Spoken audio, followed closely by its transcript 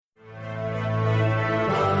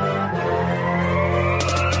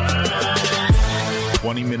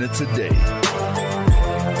20 minutes a day,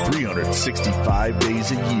 365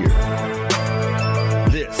 days a year.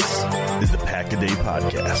 This is the Pack-A-Day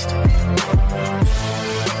Podcast.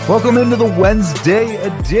 Welcome into the Wednesday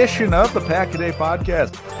edition of the Pack-A-Day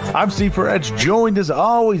Podcast. I'm Steve Peretz, joined as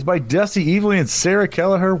always by Dusty Evely and Sarah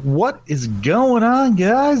Kelleher. What is going on,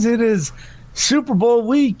 guys? It is Super Bowl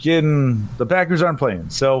week, and the Packers aren't playing.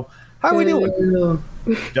 So, how are we doing?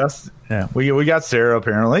 We got Sarah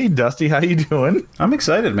apparently. Dusty, how you doing? I'm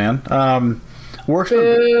excited, man. Work's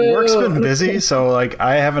been busy, so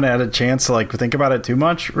I haven't had a chance to think about it too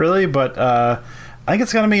much, really. But I think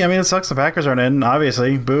it's gonna be. I mean, it sucks the Packers aren't in,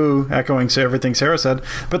 obviously. Boo, echoing everything Sarah said.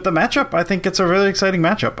 But the matchup, I think it's a really exciting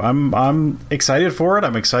matchup. I'm excited for it.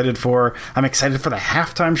 I'm excited for the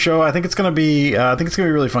halftime show. I think it's gonna be. I think it's gonna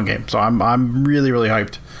be a really fun game. So I'm really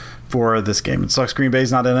hyped for this game. It sucks Green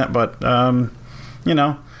Bay's not in it, but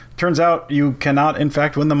turns out you cannot, in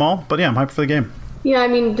fact, win them all. But yeah, I'm hyped for the game. Yeah, I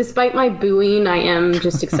mean, despite my booing, I am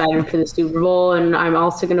just excited for the Super Bowl, and I'm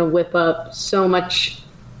also going to whip up so much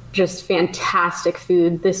just fantastic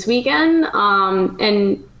food this weekend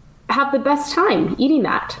and have the best time eating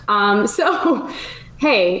that. So,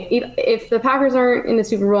 hey, if the Packers aren't in the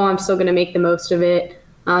Super Bowl, I'm still going to make the most of it.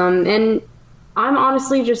 And I'm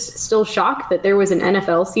honestly just still shocked that there was an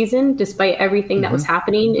NFL season despite everything that was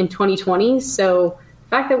happening in 2020. So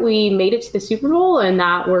the fact that we made it to the Super Bowl and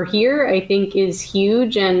that we're here, I think, is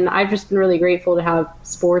huge. And I've just been really grateful to have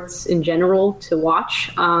sports in general to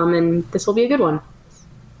watch. And this will be a good one.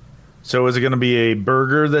 So is it going to be a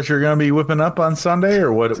burger that you're going to be whipping up on Sunday,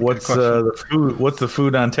 or what's the food? What's the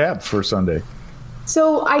food on tap for Sunday?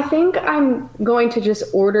 So I think I'm going to just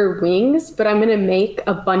order wings, but I'm going to make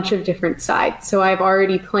a bunch of different sides. So I've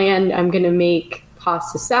already planned, I'm going to make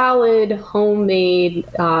pasta salad, homemade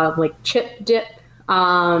chip dip,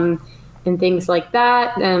 and things like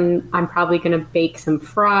that. And I'm probably going to bake some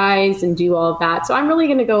fries and do all of that. So I'm really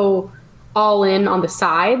going to go all in on the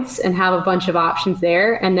sides and have a bunch of options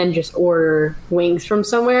there, and then just order wings from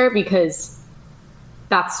somewhere because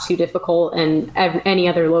that's too difficult, and any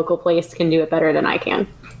other local place can do it better than I can.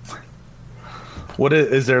 What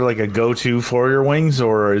is there a go-to for your wings,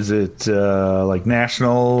 or is it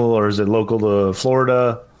national, or is it local to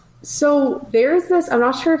Florida? So there's this, I'm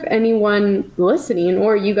not sure if anyone listening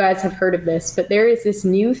or you guys have heard of this, but there is this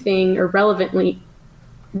new thing, or relatively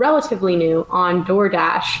new on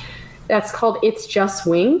DoorDash, that's called It's Just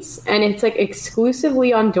Wings, and it's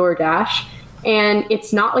exclusively on DoorDash. And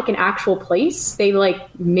it's not an actual place. They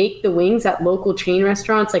make the wings at local chain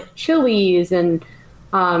restaurants like Chili's and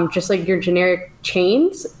just your generic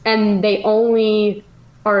chains. And they only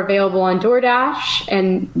are available on DoorDash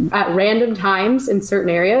and at random times in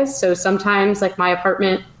certain areas. So sometimes my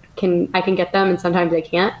apartment I can get them and sometimes I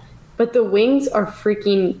can't. But the wings are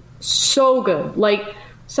freaking so good.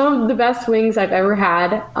 Some of the best wings I've ever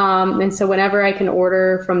had. And so whenever I can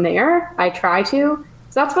order from there, I try to.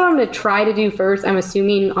 So that's what I'm going to try to do first. I'm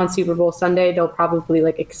assuming on Super Bowl Sunday, they'll probably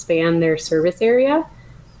expand their service area.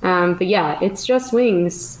 But yeah, It's Just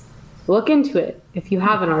Wings. Look into it if you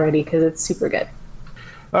haven't already, because it's super good.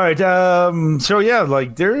 All right. So yeah,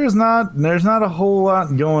 there's not a whole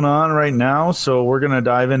lot going on right now. So we're going to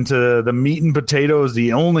dive into the meat and potatoes,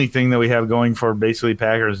 the only thing that we have going for basically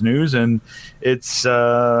Packers news. And it's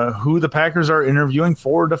who the Packers are interviewing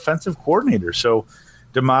for defensive coordinator. So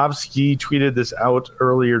Domovsky tweeted this out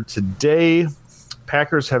earlier today.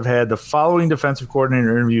 Packers have had the following defensive coordinator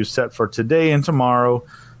interviews set for today and tomorrow,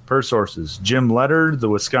 per sources. Jim Leonard, the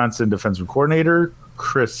Wisconsin defensive coordinator,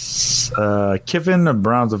 Chris Kiffin of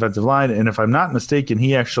Browns defensive line, and if I'm not mistaken,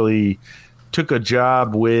 he actually took a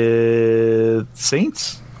job with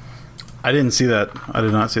Saints. I didn't see that. I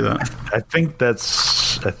did not see that. I think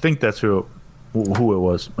that's who it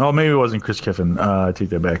was. Oh, maybe it wasn't Chris Kiffin. I take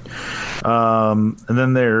that back. And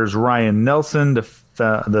then there's Ryan Nelson,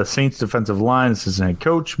 the Saints defensive line assistant head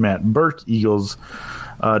coach. Matt Burke, Eagles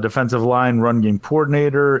defensive line run game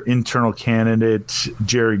coordinator. Internal candidate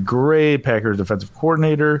Jerry Gray, Packers defensive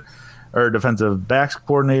coordinator or defensive backs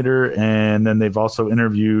coordinator. And then they've also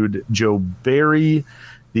interviewed Joe Barry,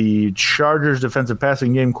 the Chargers defensive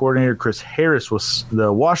passing game coordinator. Chris Harris was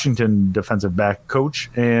the Washington defensive back coach,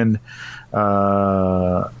 and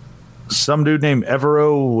some dude named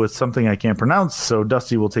Evero with something I can't pronounce, so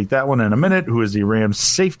Dusty will take that one in a minute, who is the Rams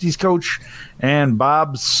safeties coach, and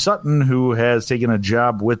Bob Sutton, who has taken a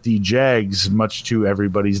job with the Jags, much to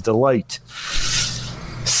everybody's delight.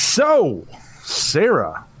 So,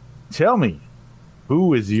 Sarah, tell me,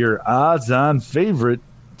 who is your odds-on favorite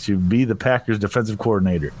to be the Packers defensive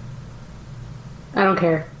coordinator? I don't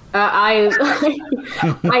care. I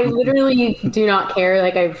literally do not care.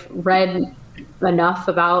 I've read enough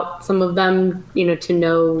about some of them, to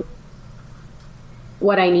know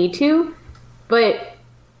what I need to. But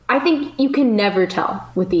I think you can never tell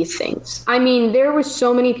with these things. I mean, there were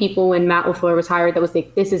so many people when Matt LaFleur was hired that was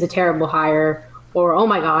like, this is a terrible hire, or, oh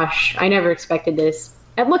my gosh, I never expected this.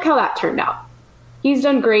 And look how that turned out. He's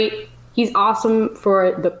done great. He's awesome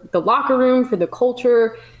for the locker room, for the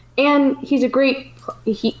culture, and he's a great,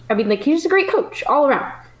 he's just a great coach all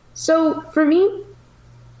around. So for me,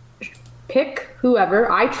 pick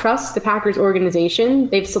whoever. I trust the Packers organization.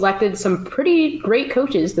 They've selected some pretty great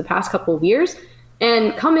coaches the past couple of years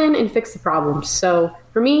and come in and fix the problems. So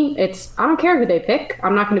for me, I don't care who they pick.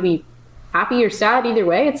 I'm not going to be happy or sad either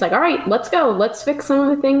way. It's like, all right, let's go. Let's fix some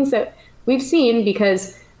of the things that we've seen,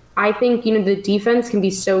 because I think, the defense can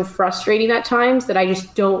be so frustrating at times that I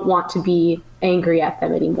just don't want to be angry at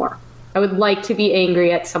them anymore. I would like to be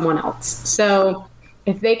angry at someone else. So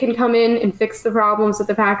if they can come in and fix the problems that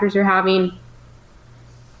the Packers are having,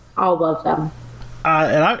 I'll love them.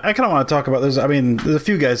 And I kind of want to talk about this. I mean, there's a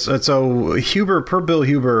few guys. So Huber, per Bill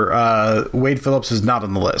Huber, Wade Phillips is not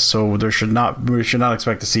on the list. So we should not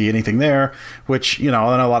expect to see anything there, which, I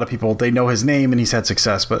know a lot of people, they know his name and he's had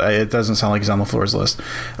success, but it doesn't sound like he's on LaFleur's list.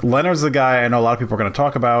 Leonard's the guy I know a lot of people are going to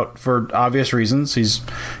talk about for obvious reasons. He's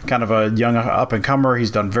kind of a young up-and-comer.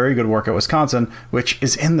 He's done very good work at Wisconsin, which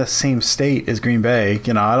is in the same state as Green Bay.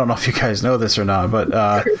 I don't know if you guys know this or not,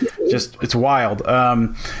 but it's wild.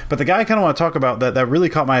 But the guy I kind of want to talk about that really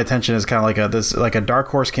caught my attention is kind of like a dark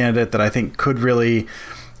horse candidate that I think could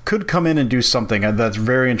come in and do something that's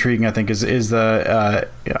very intriguing. I think is the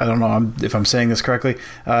I don't know if I'm saying this correctly,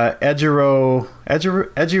 Ejiro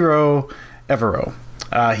Evero.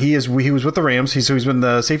 He was with the Rams. He's been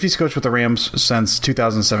the safeties coach with the Rams since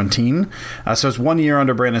 2017. So it's 1 year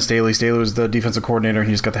under Brandon Staley. Staley was the defensive coordinator, and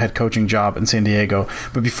he's got the head coaching job in San Diego.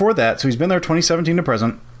 But before that, so he's been there 2017 to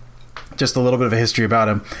present. Just a little bit of a history about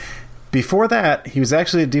him. Before that, he was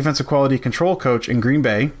actually a defensive quality control coach in Green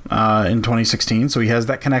Bay in 2016, so he has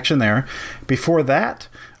that connection there. Before that,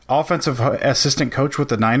 offensive assistant coach with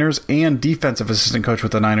the Niners and defensive assistant coach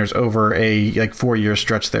with the Niners over a 4-year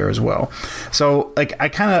stretch there as well. So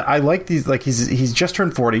I like these. He's just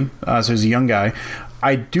turned 40, so he's a young guy.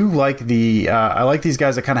 I do like I like these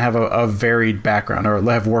guys that kind of have a varied background or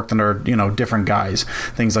have worked under different guys,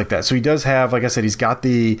 things like that. So he does have, like I said, he's got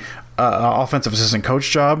the offensive assistant coach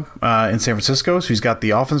job in San Francisco. So he's got the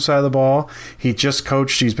offensive side of the ball.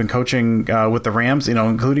 He's been coaching with the Rams,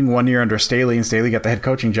 including 1 year under Staley, and Staley got the head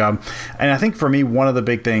coaching job. And I think for me, one of the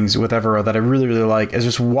big things with Evero that I really, really like is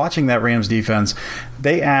just watching that Rams defense.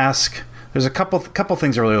 There's a couple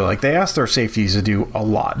things I really like. They ask their safeties to do a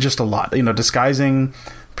lot, disguising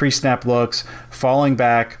pre-snap looks, falling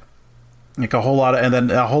back, a whole lot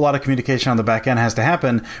of communication on the back end has to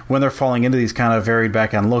happen when they're falling into these kind of varied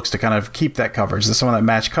back end looks to kind of keep that coverage, some of that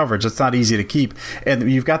match coverage. It's not easy to keep, and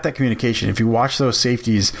you've got that communication. If you watch those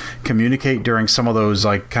safeties communicate during some of those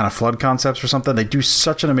kind of flood concepts or something, they do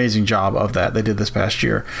such an amazing job of that. They did this past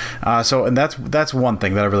year, and that's one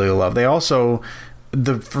thing that I really love. They also.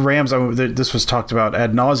 The Rams, this was talked about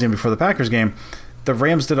ad nauseum before the Packers game. The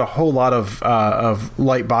Rams did a whole lot of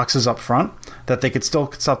light boxes up front that they could still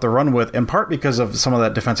stop the run with, in part because of some of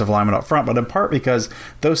that defensive lineman up front, but in part because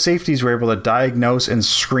those safeties were able to diagnose and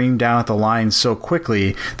scream down at the line so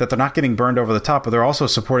quickly that they're not getting burned over the top, but they're also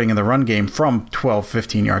supporting in the run game from 12,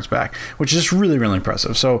 15 yards back, which is just really, really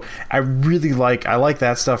impressive. So I like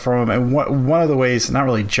that stuff from them. And one of the ways, not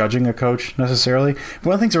really judging a coach necessarily,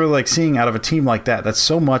 one of the things I really like seeing out of a team like that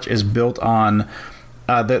so much is built on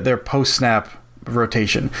their post-snap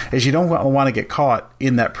rotation, is you don't want to get caught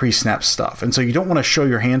in that pre-snap stuff, and so you don't want to show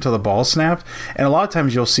your hand till the ball snapped. And a lot of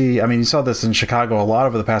times you'll see, you saw this in Chicago a lot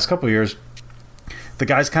over the past couple of years, the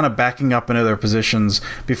guys kind of backing up into their positions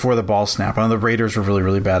before the ball snap. I know the Raiders were really,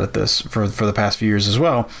 really bad at this for the past few years as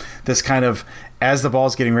well. This kind of, as the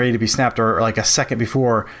ball's getting ready to be snapped, or like a second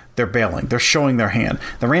before, they're bailing. They're showing their hand.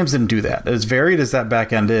 The Rams didn't do that. As varied as that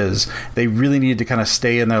back end is, they really needed to kind of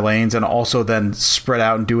stay in their lanes and also then spread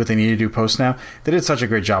out and do what they needed to do post-snap. They did such a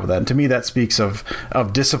great job of that. And to me, that speaks of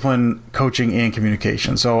discipline, coaching, and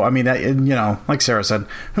communication. So, like Sarah said,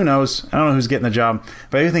 who knows? I don't know who's getting the job.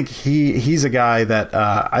 But I do think he's a guy that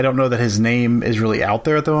I don't know that his name is really out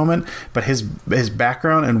there at the moment, but his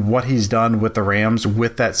background and what he's done with the Rams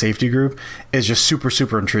with that safety group is just super,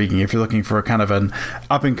 super intriguing if you're looking for a kind of an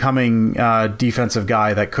up-and-coming defensive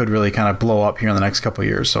guy that could really kind of blow up here in the next couple of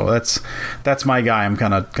years. So that's my guy I'm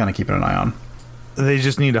kind of keeping an eye on. They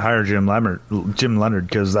just need to hire Jim Leonard,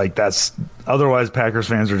 because that's otherwise Packers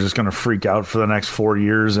fans are just going to freak out for the next 4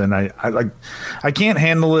 years, and I can't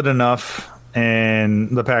handle it enough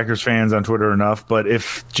and the Packers fans on Twitter enough. But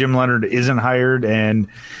if Jim Leonhard isn't hired and,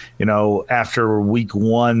 after week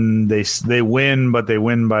 1, they win, but they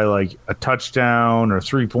win by like a touchdown or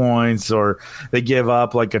 3 points, or they give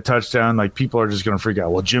up like a touchdown, like people are just going to freak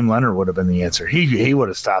out. Well, Jim Leonhard would have been the answer. He would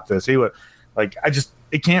have stopped this. He would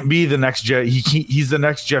it can't be the next he's the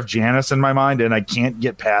next Jeff Janis in my mind, and I can't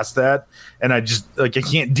get past that. And I just I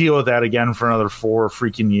can't deal with that again for another 4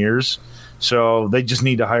 freaking years. So they just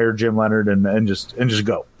need to hire Jim Leonhard and just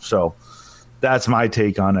go. So that's my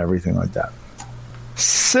take on everything like that.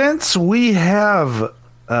 Since we have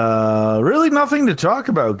really nothing to talk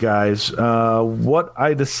about, guys, what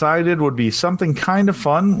I decided would be something kind of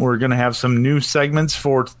fun. We're going to have some new segments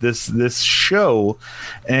for this show,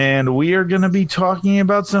 and we are going to be talking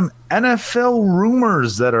about some NFL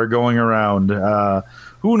rumors that are going around.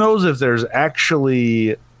 Who knows if there's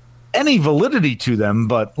actually any validity to them,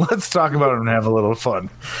 but let's talk about it and have a little fun.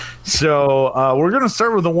 So we're going to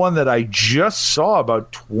start with the one that I just saw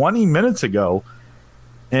about 20 minutes ago.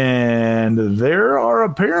 And there are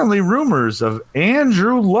apparently rumors of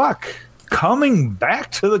Andrew Luck coming back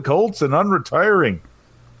to the Colts and unretiring.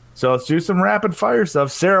 So let's do some rapid fire stuff.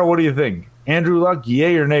 Sarah, what do you think? Andrew Luck,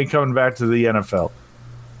 yay or nay, coming back to the NFL?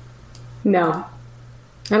 No.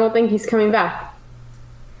 I don't think he's coming back.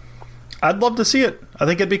 I'd love to see it. I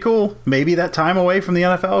think it'd be cool. Maybe that time away from the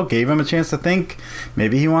NFL gave him a chance to think.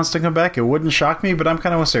 Maybe he wants to come back. It wouldn't shock me, but I'm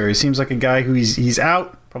kind of with Sarah. He seems like a guy who he's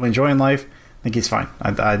out, probably enjoying life. I think he's fine.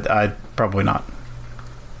 I'd probably not.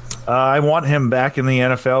 I want him back in the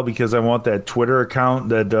NFL because I want that Twitter account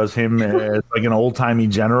that does him as like an old-timey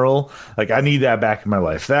general. Like, I need that back in my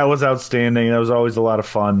life. That was outstanding. That was always a lot of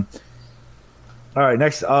fun. All right,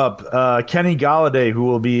 next up, Kenny Golladay, who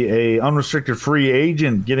will be a unrestricted free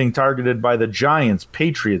agent, getting targeted by the Giants,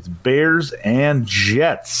 Patriots, Bears, and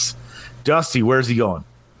Jets. Dusty, where's he going?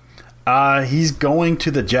 He's going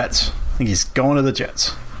to the Jets. I think he's going to the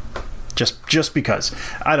Jets. Just because.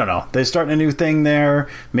 I don't know. They're starting a new thing there.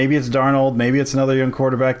 Maybe it's Darnold. Maybe it's another young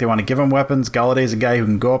quarterback. They want to give him weapons. Galladay's a guy who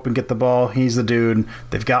can go up and get the ball. He's the dude.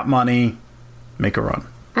 They've got money. Make a run.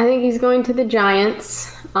 I think he's going to the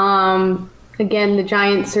Giants. Again, the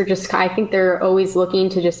Giants are just, I think they're always looking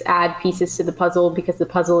to just add pieces to the puzzle because the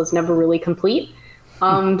puzzle is never really complete.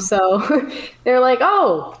 So they're like,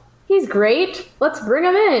 oh, he's great. Let's bring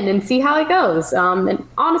him in and see how it goes. And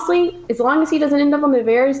honestly, as long as he doesn't end up on the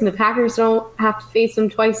Bears and the Packers don't have to face him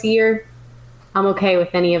twice a year, I'm okay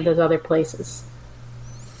with any of those other places.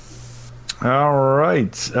 All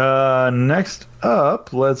right. Next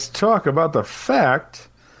up, let's talk about the fact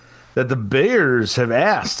that the Bears have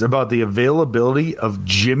asked about the availability of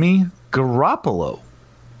Jimmy Garoppolo.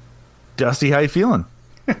 Dusty, how you feeling?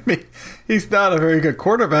 He's not a very good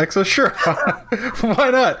quarterback, so sure,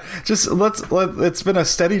 why not? Just it's been a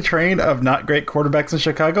steady train of not great quarterbacks in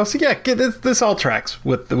Chicago, so yeah, this all tracks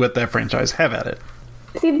with that franchise. Have at it.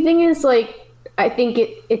 See, the thing is, I think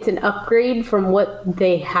it's an upgrade from what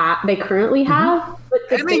they currently have. Mm-hmm.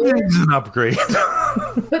 But anything's an upgrade.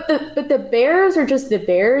 but the Bears are just the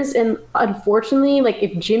Bears, and unfortunately,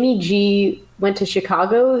 if Jimmy G went to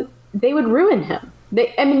Chicago, they would ruin him.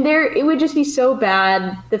 It would just be so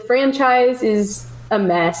bad. The franchise is a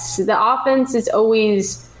mess. The offense is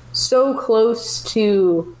always so close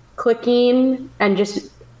to clicking and just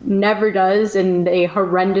never does, and they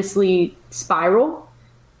horrendously spiral.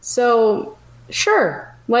 So,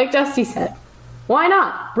 sure, like Dusty said, why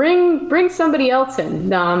not? Bring somebody else in.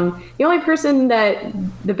 The only person that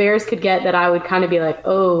the Bears could get that I would kind of be like,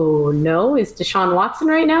 oh, no, is Deshaun Watson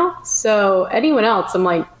right now. So anyone else, I'm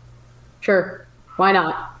like, sure. Why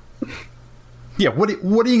not? Yeah, what are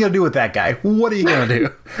you going to do with that guy? What are you going to do?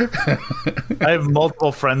 I have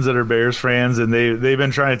multiple friends that are Bears fans, and they've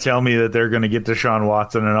been trying to tell me that they're going to get Deshaun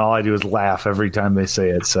Watson, and all I do is laugh every time they say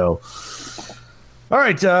it. So, all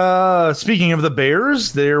right, speaking of the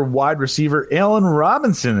Bears, their wide receiver Allen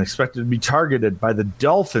Robinson expected to be targeted by the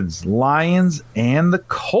Dolphins, Lions, and the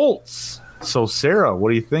Colts. So, Sarah, what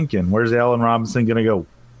are you thinking? Where's Allen Robinson going to go?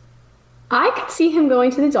 I could see him going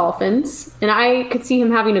to the Dolphins, and I could see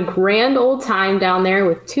him having a grand old time down there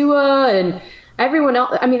with Tua and everyone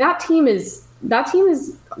else. That team is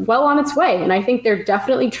well on its way, and I think they're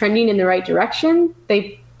definitely trending in the right direction.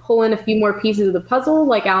 They pull in a few more pieces of the puzzle,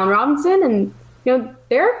 like Allen Robinson, and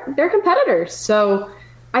they're competitors. So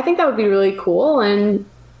I think that would be really cool. And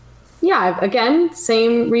yeah, again,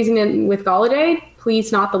 same reasoning with Golladay.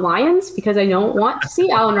 Please not the Lions, because I don't want to see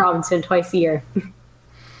Allen Robinson twice a year.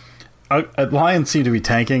 Lions seem to be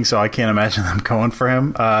tanking, so I can't imagine them going for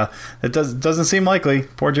him. It doesn't seem likely.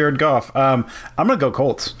 Poor Jared Goff. I'm going to go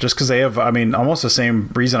Colts just because they have, almost the same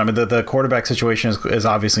reason. The quarterback situation is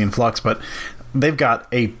obviously in flux, but they've got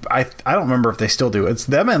I don't remember if they still do. It's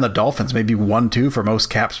them and the Dolphins, maybe 1-2 for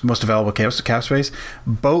most available cap space.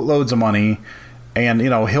 Boatloads of money. And,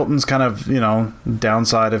 Hilton's kind of,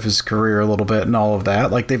 downside of his career a little bit and all of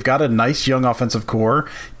that. Like, they've got a nice young offensive core.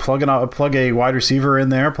 Plug a wide receiver in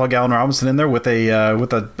there, plug Allen Robinson in there with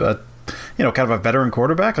a kind of a veteran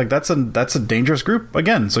quarterback. Like, that's a dangerous group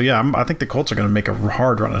again. So, yeah, I think the Colts are going to make a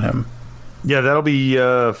hard run at him. Yeah, that'll be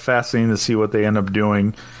fascinating to see what they end up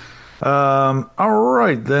doing. All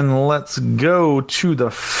right, then let's go to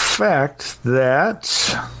the fact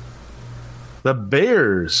that the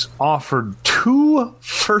Bears offered 2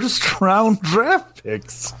 first-round draft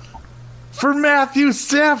picks for Matthew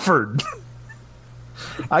Stafford.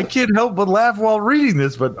 I can't help but laugh while reading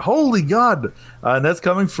this, but holy God. And that's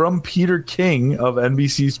coming from Peter King of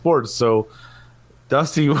NBC Sports. So,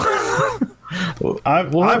 Dusty...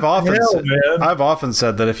 I've often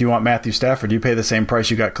said that if you want Matthew Stafford, you pay the same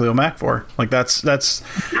price you got Khalil Mack for. Like that's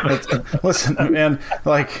listen, man.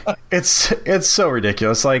 Like it's so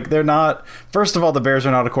ridiculous. Like they're not. First of all, the Bears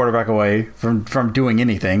are not a quarterback away from doing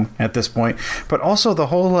anything at this point. But also the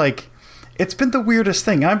whole it's been the weirdest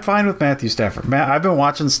thing. I'm fine with Matthew Stafford. I've been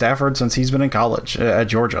watching Stafford since he's been in college at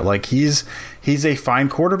Georgia. Like he's a fine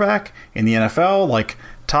quarterback in the NFL. Like.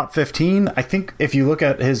 Top 15. I think if you look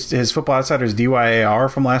at his Football Outsiders DYAR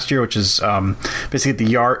from last year, which is basically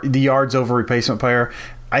the yards over replacement player,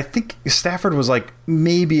 I think Stafford was like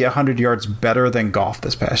maybe 100 yards better than Goff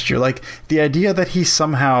this past year. Like the idea that he's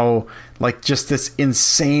somehow like just this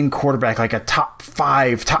insane quarterback, like a top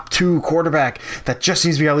 5, top 2 quarterback that just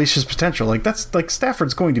needs to be unleashed his potential. Like that's like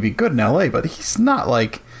Stafford's going to be good in LA, but he's not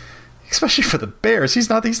like. Especially for the Bears, he's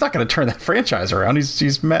not going to turn that franchise around.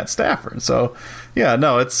 He's Matt Stafford. So, yeah,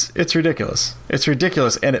 no, it's ridiculous. It's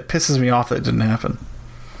ridiculous, and it pisses me off that it didn't happen.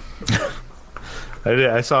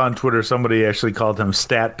 I saw on Twitter somebody actually called him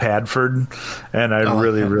Stat Padford, and I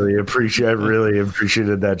really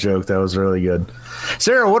appreciated that joke. That was really good.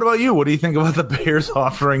 Sarah, what about you? What do you think about the Bears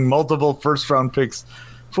offering multiple first-round picks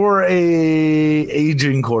for a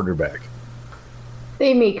aging quarterback?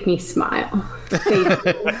 They make me smile.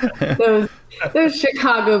 Those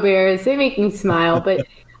Chicago Bears, they make me smile. But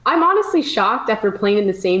I'm honestly shocked after playing in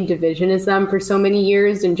the same division as them for so many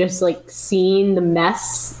years and just like seeing the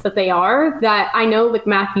mess that they are, that I know like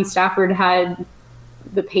Matthew Stafford had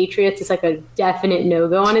the Patriots as like a definite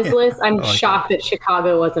no-go on his list. I'm shocked that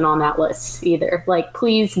Chicago wasn't on that list either. Like,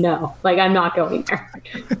 please no. Like, I'm not going there.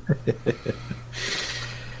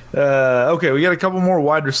 Okay, we got a couple more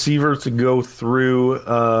wide receivers to go through.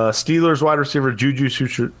 Steelers wide receiver Juju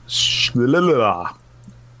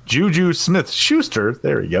Smith-Schuster,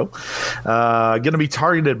 there you go, going to be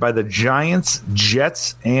targeted by the Giants,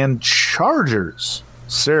 Jets, and Chargers.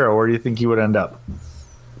 Sarah, where do you think he would end up?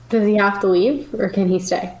 Does he have to leave, or can he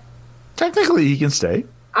stay? Technically, he can stay.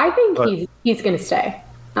 I think he's going to stay.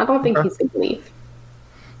 I don't think he's going to leave.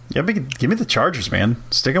 Yeah, give me the Chargers, man.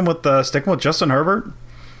 Stick him with Justin Herbert.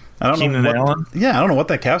 Keenan Allen. Yeah, I don't know what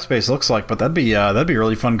that cap space looks like, but that'd be a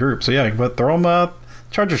really fun group. So yeah, but throw them.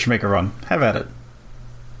 Chargers should make a run. Have at it.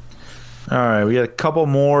 All right, we got a couple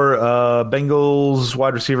more. Bengals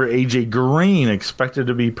wide receiver AJ Green expected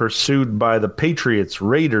to be pursued by the Patriots,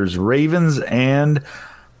 Raiders, Ravens, and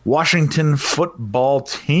Washington football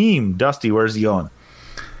team. Dusty, where's he going?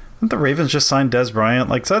 The Ravens just signed Des Bryant.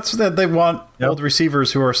 Like that's that they want old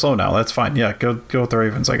receivers who are slow now. That's fine. Yeah, go with the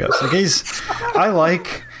Ravens, I guess.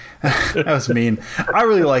 Like that was mean. I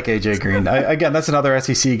really like AJ Green. Again, that's another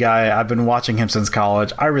SEC guy. I've been watching him since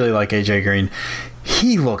college. I really like AJ Green.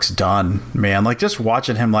 He looks done, man. Like just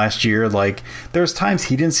watching him last year, like there's times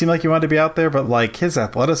he didn't seem like he wanted to be out there, but like his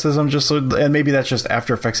athleticism and maybe that's just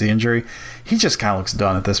after effects of the injury. He just kind of looks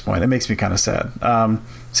done at this point. It makes me kind of sad.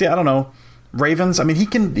 See, I don't know. Ravens, I mean, he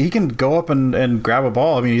can go up and grab a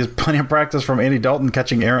ball. I mean, he has plenty of practice from Andy Dalton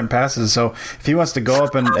catching errant passes. So if he wants to go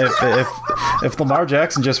up and if Lamar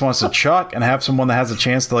Jackson just wants to chuck and have someone that has a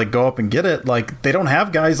chance to like go up and get it, like they don't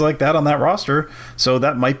have guys like that on that roster. So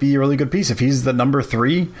that might be a really good piece if he's the number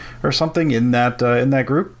 3 or something in that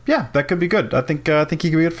group. Yeah, that could be good. I think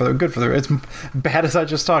he could be good for the. As bad as I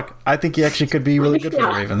just talked, I think he actually could be really good for the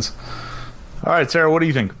Ravens. All right, Sarah, what do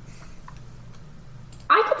you think?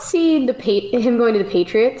 I could see him going to the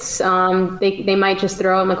Patriots. They might just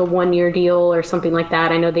throw him like a 1-year deal or something like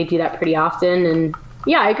that. I know they do that pretty often. And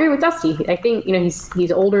yeah, I agree with Dusty. I think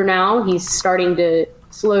he's older now. He's starting to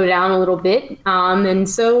slow down a little bit. And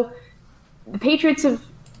so the Patriots have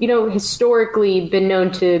historically been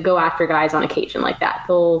known to go after guys on occasion like that.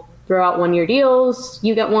 They'll throw out 1-year deals.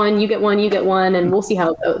 You get one, you get one, you get one, and we'll see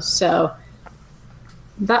how it goes. So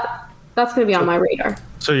that's going to be on my radar.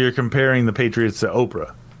 So you're comparing the Patriots to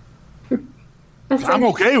Oprah. I'm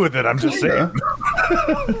okay with it. I'm just saying.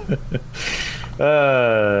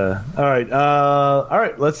 All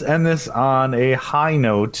right. Let's end this on a high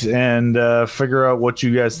note and figure out what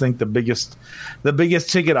you guys think the biggest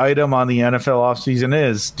ticket item on the NFL offseason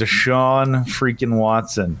is. Deshaun freaking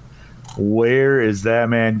Watson. Where is that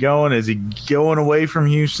man going? Is he going away from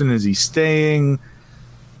Houston? Is he staying?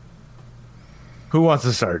 Who wants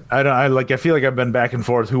to start? I feel like I've been back and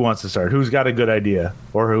forth. Who wants to start? Who's got a good idea,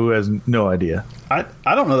 or who has no idea? I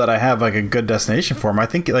don't know that I have like a good destination for him. I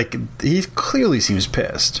think like he clearly seems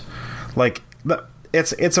pissed. Like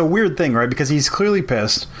it's a weird thing, right? Because he's clearly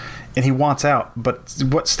pissed and he wants out. But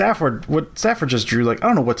what Stafford just drew, like I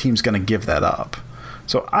don't know what team's going to give that up.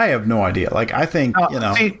 So I have no idea. Like I think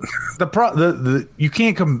see, you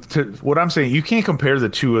can't what I'm saying. You can't compare the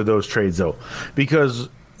two of those trades though, because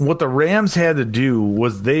what the Rams had to do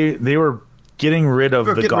was they were getting rid of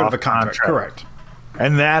the Goff contract. Correct.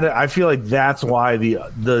 And that I feel like that's why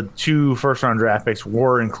the 2 first-round draft picks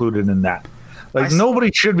were included in that. Like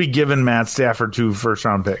nobody should be giving Matt Stafford 2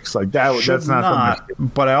 first-round picks. Like that's not.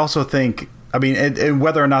 But I also think, I mean, and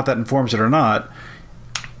whether or not that informs it or not,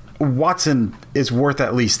 Watson is worth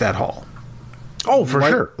at least that haul. Oh, for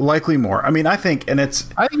sure. Likely more. I mean, I think it's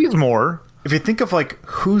more. If you think of like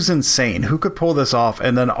who's insane, who could pull this off,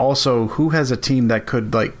 and then also who has a team that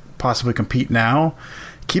could like possibly compete now,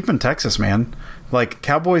 keep in Texas, man. Like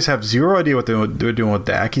Cowboys have zero idea what they're doing with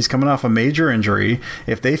Dak. He's coming off a major injury.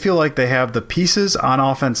 If they feel like they have the pieces on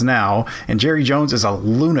offense now, and Jerry Jones is a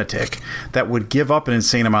lunatic that would give up an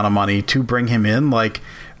insane amount of money to bring him in, like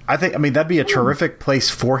I mean that'd be a terrific place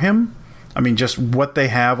for him. I mean, just what they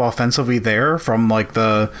have offensively there from like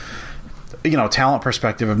the talent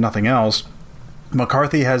perspective, if nothing else.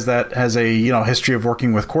 McCarthy has a history of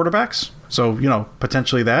working with quarterbacks, so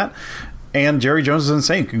potentially that. And Jerry Jones is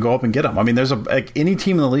insane, can go up and get him. I mean, there's any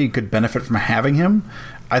team in the league could benefit from having him.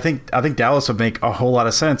 I think Dallas would make a whole lot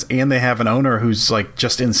of sense, and they have an owner who's like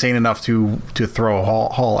just insane enough to throw a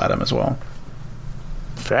haul at him as well.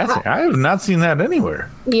 Fascinating. I have not seen that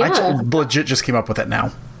anywhere. Yeah. I legit just came up with it now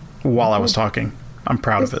while I was talking. I'm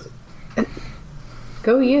proud of it.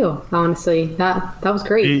 Go you, honestly. That was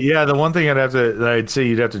great. Yeah, the one thing I'd say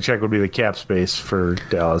you'd have to check would be the cap space for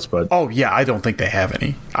Dallas, but oh yeah, I don't think they have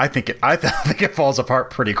any. I think it falls apart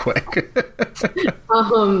pretty quick.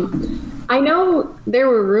 I know there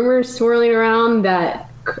were rumors swirling around that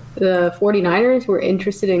the 49ers were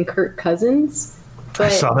interested in Kirk Cousins. But, I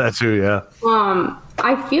saw that too, yeah.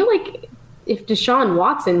 I feel like if Deshaun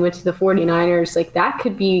Watson went to the 49ers, like that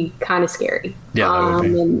could be kind of scary. Yeah, that would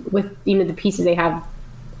be. And with the pieces they have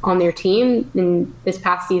on their team, in this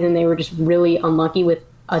past season they were just really unlucky with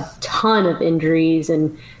a ton of injuries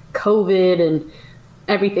and COVID and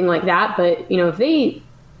everything like that. But if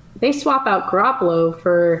they swap out Garoppolo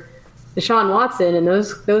for Deshaun Watson and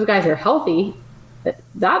those guys are healthy,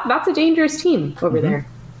 that's a dangerous team over there.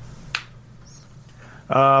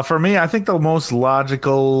 For me, I think the most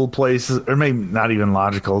logical place, or maybe not even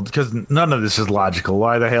logical, because none of this is logical.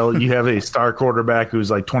 Why the hell you have a star quarterback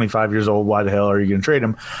who's like 25 years old? Why the hell are you going to trade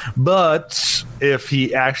him? But if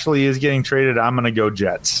he actually is getting traded, I'm going to go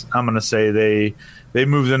Jets. I'm going to say they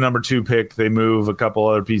move the number 2 pick. They move a couple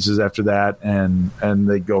other pieces after that, and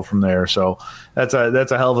they go from there. So that's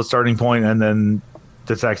a hell of a starting point. And then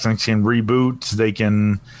the Texans can reboot. They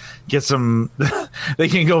can get some. They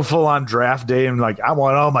can go full on draft day and like I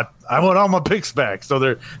want all my picks back.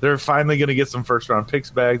 So they're finally going to get some first round picks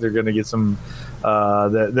back. They're going to get some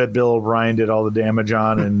that Bill O'Brien did all the damage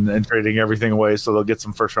on and trading everything away. So they'll get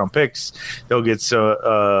some first round picks. They'll get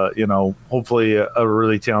hopefully a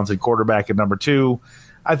really talented quarterback at number 2.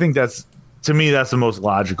 I think to me, that's the most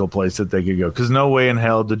logical place that they could go, because no way in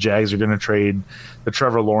hell the Jags are going to trade the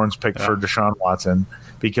Trevor Lawrence pick for Deshaun Watson,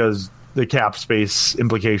 because the cap space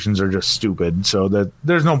implications are just stupid. So that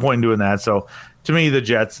there's no point in doing that. So to me, the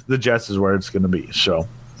Jets is where it's going to be. So,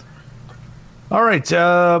 all right.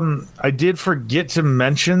 I did forget to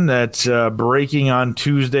mention that breaking on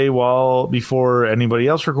Tuesday before anybody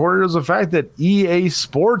else recorded was the fact that EA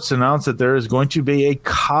Sports announced that there is going to be a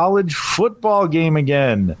college football game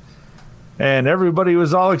again. And everybody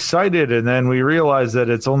was all excited, and then we realized that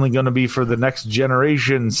it's only going to be for the next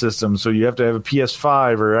generation system. So you have to have a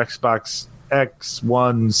PS5 or Xbox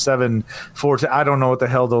X1, 7, 4. I don't know what the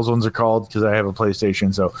hell those ones are called because I have a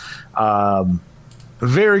PlayStation. So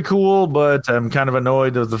very cool, but I'm kind of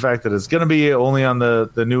annoyed with the fact that it's going to be only on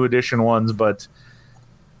the new edition ones. But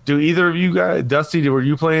Do either of you guys, Dusty, were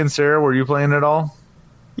you playing? Sarah, were you playing at all?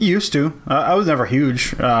 Used to. I was never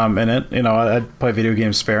huge in it. You know, I'd play video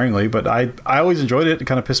games sparingly, but I always enjoyed it. It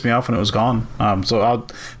kind of pissed me off when it was gone. So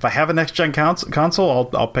if I have a next gen console,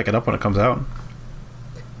 I'll pick it up when it comes out.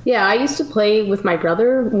 Yeah, I used to play with my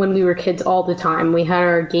brother when we were kids all the time. We had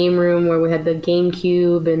our game room where we had the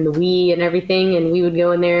GameCube and the Wii and everything, and we would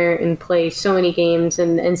go in there and play so many games,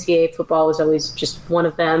 and NCAA football was always just one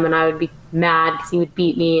of them, and I would be mad because he would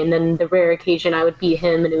beat me, and then the rare occasion I would beat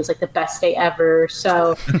him, and it was like the best day ever.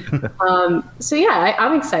 So, I'm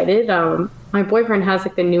excited. My boyfriend has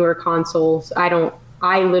like the newer consoles.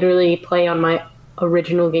 I literally play on my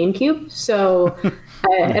original GameCube, so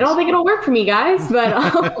I don't think it'll work for me, guys,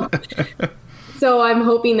 but so I'm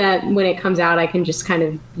hoping that when it comes out I can just kind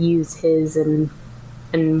of use his and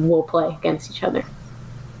we'll play against each other.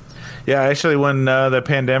 Yeah, actually when the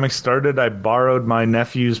pandemic started, I borrowed my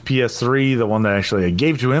nephew's PS3, the one that actually I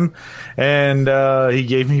gave to him, and he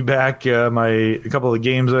gave me back a couple of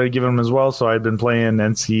games that I'd given him as well, so I'd been playing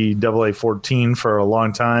NCAA 14 for a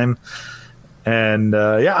long time. And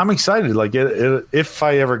I'm excited. Like, if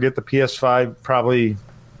I ever get the PS5, probably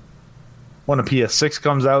when a PS6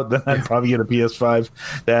 comes out, then I'd probably get a PS5.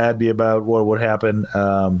 That'd be about what would happen.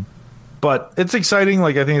 But it's exciting.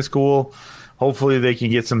 Like, I think it's cool. Hopefully, they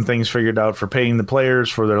can get some things figured out for paying the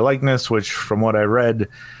players for their likeness, which, from what I read,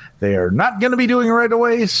 they are not going to be doing right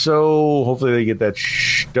away. So hopefully, they get that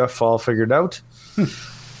stuff all figured out.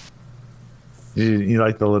 You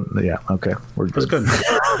like okay, we're good. That's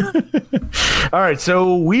good. All right,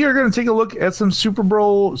 so we are going to take a look at some Super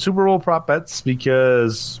Bowl prop bets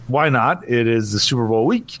because why not? It is the Super Bowl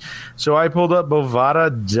week. So I pulled up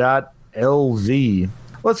Bovada.lv.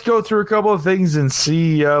 Let's go through a couple of things and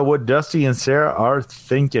see what Dusty and Sarah are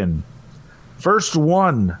thinking. First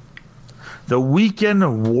one, the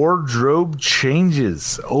weekend wardrobe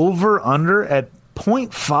changes. Over under at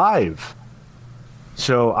 0.5.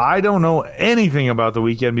 So I don't know anything about the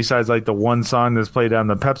weekend besides like the one song that's played on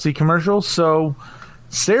the Pepsi commercial. So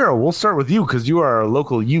Sarah, we'll start with you because you are our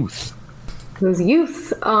local youth. Those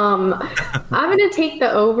youth. I'm going to take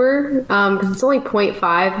the over because it's only 0.5.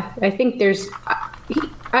 I think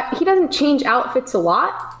he doesn't change outfits a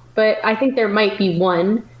lot, but I think there might be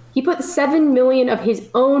one. He put $7 million of his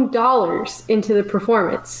own dollars into the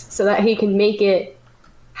performance so that he can make it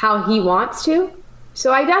how he wants to.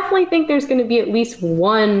 So I definitely think there's going to be at least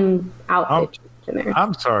one outfit in there.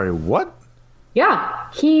 I'm sorry, what? Yeah,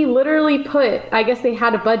 he literally put, I guess they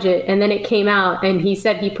had a budget and then it came out and he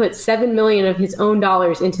said he put $7 million of his own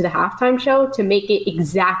dollars into the halftime show to make it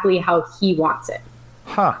exactly how he wants it.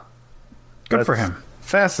 Huh. Good for him.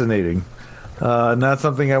 Fascinating. Not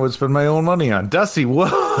something I would spend my own money on. Dusty,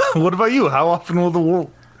 what about you? How often will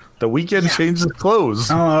the weekend change the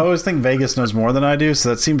clothes? I always think Vegas knows more than I do, so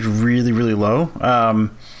that seems really, really low.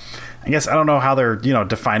 I guess I don't know how they're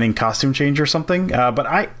defining costume change or something, but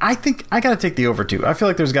I think I got to take the over too. I feel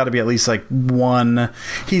like there's got to be at least like one.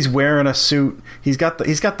 He's wearing a suit. He's got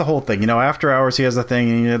the whole thing. After hours he has the thing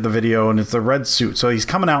and he had the video and it's the red suit. So he's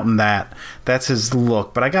coming out in that. That's his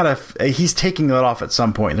look. But he's taking that off at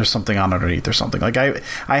some point. There's something on underneath or something. Like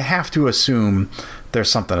I have to assume there's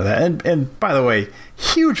something to that. And by the way,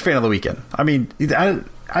 huge fan of The Weeknd. I mean,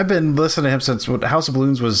 I've been listening to him since House of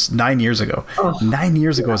Balloons was 9 years ago. 9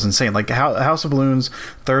 years ago was insane. Like House of Balloons,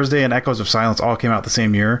 Thursday, and Echoes of Silence all came out the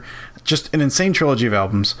same year. Just an insane trilogy of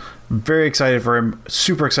albums. Very excited for him.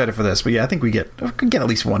 Super excited for this. But yeah, I think we could get at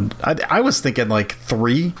least one. I was thinking like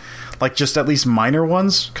 3, like just at least minor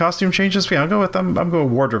ones, costume changes. But yeah, I'll go with them. I'm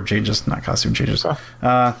going wardrobe changes, not costume changes.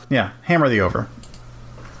 Yeah, hammer the over.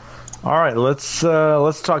 All right, let's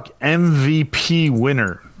talk MVP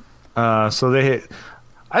winner.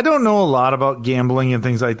 I don't know a lot about gambling and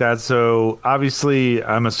things like that, so obviously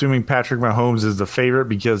I'm assuming Patrick Mahomes is the favorite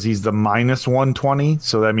because he's the minus 120,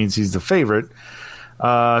 so that means he's the favorite.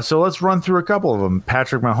 So let's run through a couple of them.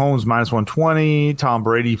 Patrick Mahomes minus 120, Tom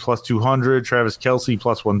Brady plus 200, Travis Kelce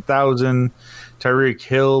plus 1,000, Tyreek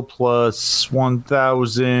Hill plus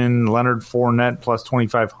 1,000, Leonard Fournette plus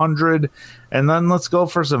 2,500. And then let's go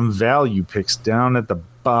for some value picks down at the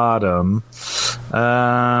bottom.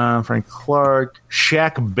 Frank Clark.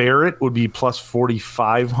 Shaq Barrett would be plus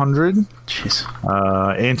 4,500.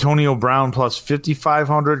 Jeez. Antonio Brown plus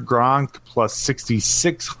 5,500. Gronk plus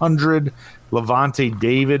 6,600. Levante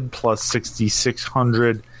David plus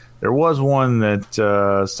 6,600. There was one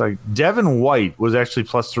that stuck. Devin White was actually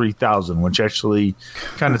plus 3,000, which actually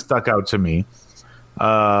kind of stuck out to me.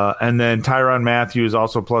 And then Tyrann Mathieu is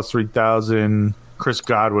also plus 3,000. Chris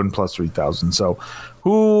Godwin plus 3,000. So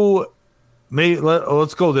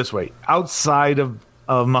let's go this way. Outside of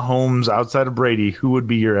of Mahomes outside of Brady, who would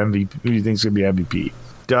be your MVP? Who do you think is going to be MVP?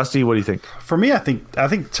 Dusty, what do you think? For me, I think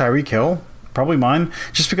Tyreek Hill, probably mine,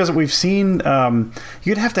 just because we've seen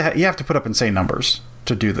you have to put up insane numbers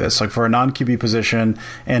to do this, like for a non-QB position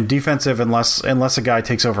and defensive, unless a guy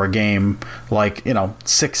takes over a game, like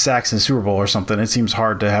 6 sacks in the Super Bowl or something. It seems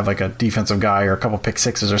hard to have like a defensive guy or a couple pick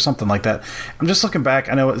sixes or something like that. I'm just looking back.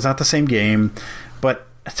 I know it's not the same game, but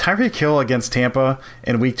Tyreek Hill against Tampa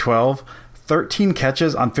in Week 12, 13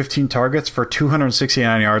 catches on 15 targets for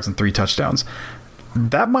 269 yards and 3 touchdowns.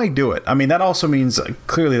 That might do it. I mean, that also means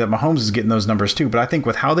clearly that Mahomes is getting those numbers too. But I think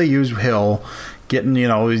with how they use Hill, getting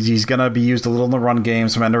he's gonna be used a little in the run game,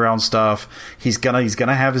 some end around stuff. He's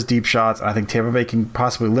gonna have his deep shots. I think Tampa Bay can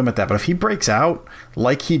possibly limit that. But if he breaks out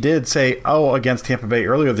like he did, say, against Tampa Bay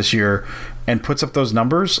earlier this year, and puts up those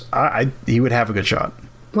numbers, he would have a good shot.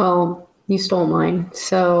 Well, you stole mine,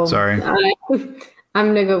 so sorry. I'm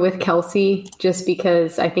gonna go with Kelsey just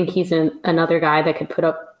because I think he's another guy that could put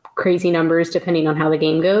up crazy numbers depending on how the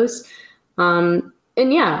game goes.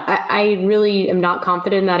 And yeah, I really am not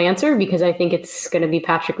confident in that answer because I think it's going to be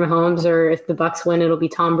Patrick Mahomes, or if the Bucs win, it'll be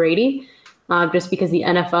Tom Brady, just because the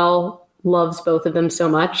NFL loves both of them so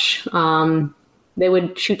much. They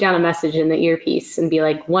would shoot down a message in the earpiece and be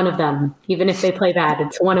like, one of them, even if they play bad,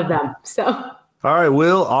 it's one of them. So, all right,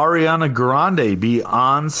 will Ariana Grande be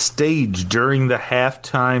on stage during the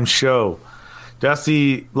halftime show?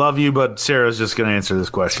 Dusty, love you, but Sarah's just going to answer this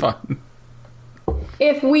question.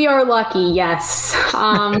 If we are lucky, yes.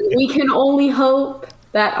 We can only hope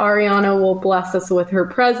that Ariana will bless us with her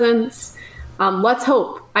presence. Let's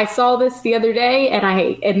hope. I saw this the other day, and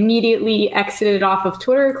I immediately exited off of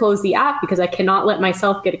Twitter, closed the app, because I cannot let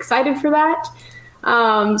myself get excited for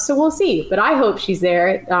that. So we'll see. But I hope she's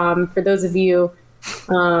there. For those of you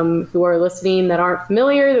who are listening that aren't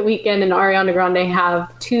familiar, The Weeknd and Ariana Grande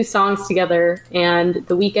have 2 songs together, and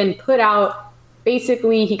The Weeknd put out,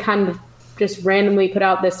 basically he kind of just randomly put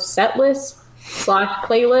out this set list /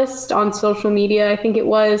 playlist on social media, I think it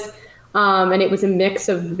was, and it was a mix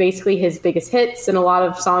of basically his biggest hits and a lot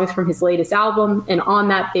of songs from his latest album, and on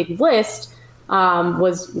that big list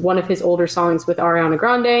was one of his older songs with Ariana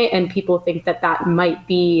Grande, and people think that might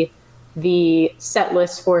be the set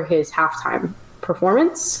list for his halftime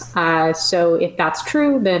performance. So if that's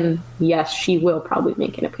true, then yes, she will probably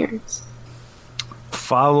make an appearance.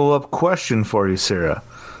 Follow-up question for you, Sarah.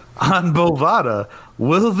 On Bovada,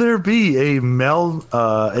 will there be a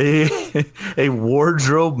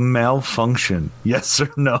wardrobe malfunction? Yes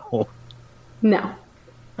or no? No.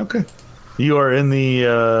 Okay. You are in the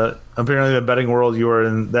apparently the betting world. You are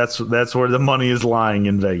in. That's where the money is lying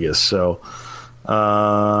in Vegas. So,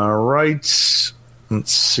 right.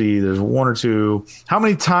 Let's see. There's 1 or 2. How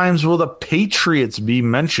many times will the Patriots be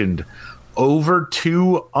mentioned? Over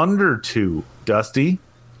 2, under 2. Dusty?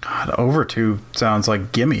 God, over 2 sounds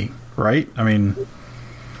like gimme, right? I mean,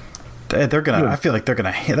 they're gonna. I feel like they're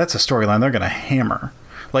gonna. That's a storyline they're gonna hammer.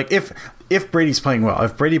 Like if Brady's playing well,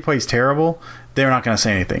 if Brady plays terrible, they're not gonna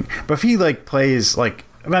say anything. But if he plays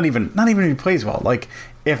not even if he plays well, like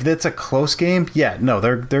if it's a close game, yeah, no,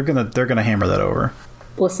 they're gonna hammer that over.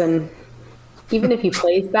 Listen, even if he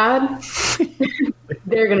plays bad,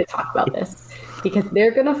 they're gonna talk about this because they're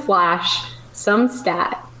gonna flash some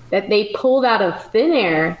stat that they pulled out of thin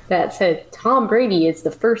air that said Tom Brady is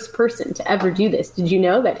the first person to ever do this. Did you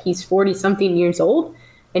know that he's 40-something years old?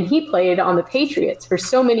 And he played on the Patriots for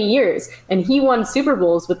so many years, and he won Super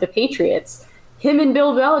Bowls with the Patriots. Him and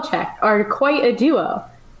Bill Belichick are quite a duo.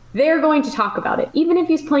 They're going to talk about it. Even if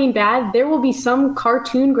he's playing bad, there will be some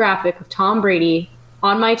cartoon graphic of Tom Brady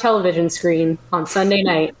on my television screen on Sunday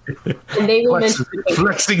night, and they will mention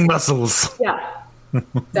flexing muscles. Yeah.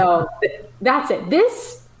 So that's it.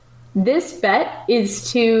 This bet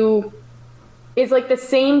is like the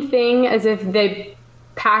same thing as if the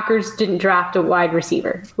Packers didn't draft a wide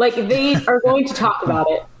receiver. Like, they are going to talk about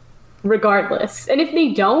it regardless. And if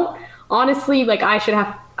they don't, honestly,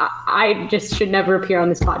 I just should never appear on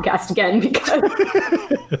this podcast again because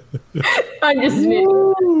I'm just an idiot.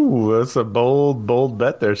 Ooh, that's a bold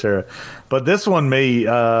bet there, Sarah. But this one may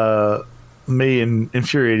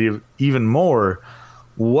infuriate you even more.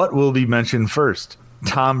 What will be mentioned first?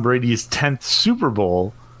 Tom Brady's 10th Super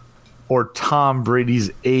Bowl or Tom Brady's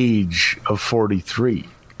age of 43?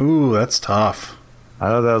 Ooh, that's tough. I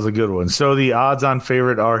thought that was a good one. So the odds-on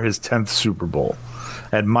favorite are his 10th Super Bowl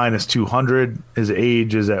at -200. His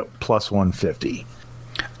age is at +150.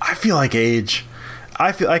 I feel like age.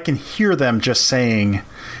 I can hear them just saying,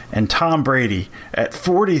 and Tom Brady at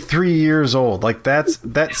 43 years old. Like that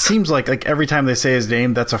seems like every time they say his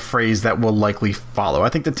name, that's a phrase that will likely follow. I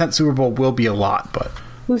think the 10th Super Bowl will be a lot, but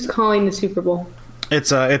who's calling the Super Bowl?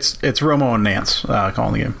 It's Romo and Nance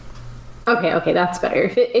calling the game. Okay, that's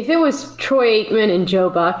better. If it was Troy Aikman and Joe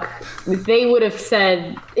Buck, they would have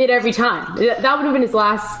said it every time. That would have been his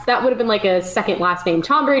last. That would have been like a second last name.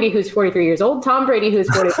 Tom Brady, who's 43 years old. Tom Brady, who's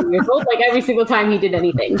 43 years old. Like every single time he did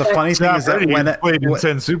anything. The funny thing is that when played in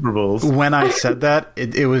 10 Super Bowls. When I said that,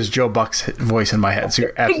 it was Joe Buck's voice in my head. So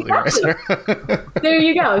you're absolutely right. There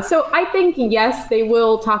you go. So I think yes, they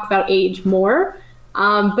will talk about age more,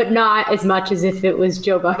 but not as much as if it was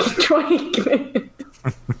Joe Buck and Troy Aikman.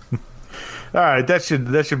 All right,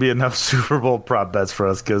 that should be enough Super Bowl prop bets for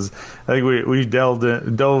us because I think we dove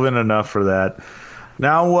in enough for that.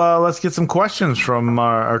 Now let's get some questions from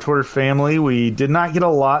our Twitter family. We did not get a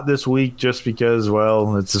lot this week just because,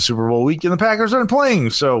 well, it's the Super Bowl week and the Packers aren't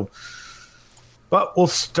playing. But we'll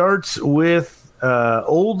start with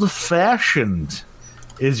old-fashioned.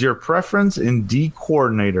 Is your preference in D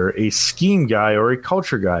coordinator a scheme guy or a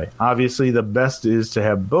culture guy? Obviously, the best is to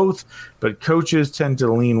have both, but coaches tend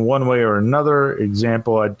to lean one way or another.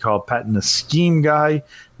 Example, I'd call Patton a scheme guy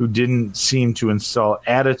who didn't seem to install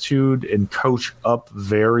attitude and coach up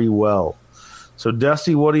very well. So,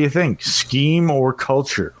 Dusty, what do you think? Scheme or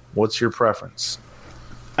culture? What's your preference?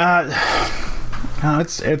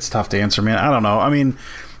 It's tough to answer, man. I don't know. I mean,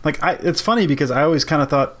 it's funny because I always kind of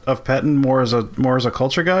thought of Patton more as a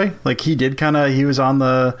culture guy. Like he was on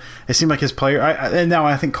it seemed like his player. And now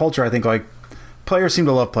I think culture. I think like players seem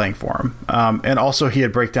to love playing for him. And also he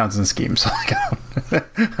had breakdowns in schemes. So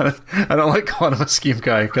I don't like calling him a scheme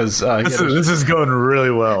guy because this is going really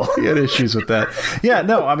well. He had issues with that. Yeah,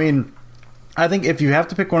 no, I mean, I think if you have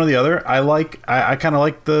to pick one or the other, I kind of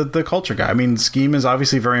like the culture guy. I mean, scheme is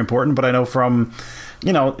obviously very important, but I know from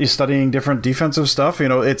you're studying different defensive stuff.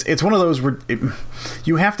 It's one of those where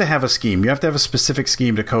you have to have a scheme. You have to have a specific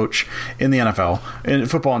scheme to coach in the NFL, in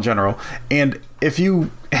football in general. And if you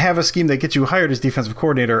have a scheme that gets you hired as defensive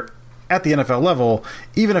coordinator at the NFL level,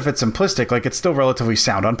 even if it's simplistic, like it's still relatively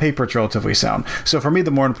sound. On paper, it's relatively sound. So for me, the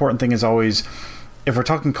more important thing is always, if we're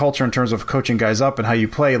talking culture in terms of coaching guys up and how you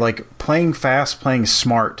play, like playing fast, playing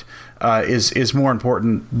smart is more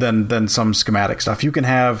important than some schematic stuff. You can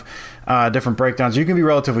have different breakdowns. You can be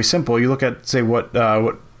relatively simple. You look at, say, what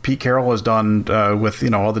Pete Carroll has done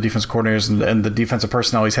with all the defense coordinators and the defensive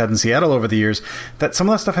personnel he's had in Seattle over the years. That some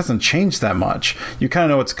of that stuff hasn't changed that much. You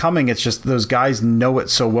kind of know it's coming. It's just those guys know it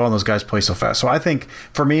so well, and those guys play so fast. So I think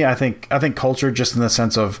for me, I think culture, just in the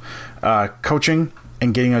sense of coaching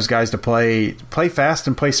and getting those guys to play fast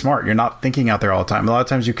and play smart. You're not thinking out there all the time. A lot of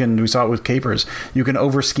times we saw it with Capers, you can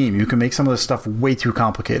over scheme. You can make some of this stuff way too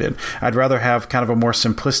complicated. I'd rather have kind of a more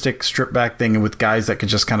simplistic strip back thing with guys that could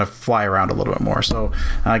just kind of fly around a little bit more. So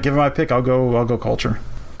given my pick, I'll go culture.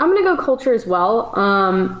 I'm going to go culture as well.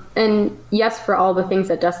 And yes, for all the things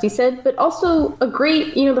that Dusty said, but also a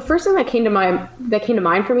great, the first thing that came to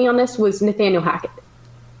mind for me on this was Nathaniel Hackett.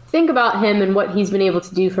 Think about him and what he's been able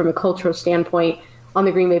to do from a cultural standpoint on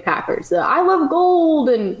the Green Bay Packers. I love gold,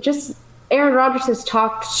 and just Aaron Rodgers has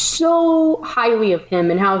talked so highly of him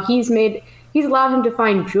and how he's allowed him to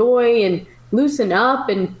find joy and loosen up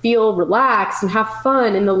and feel relaxed and have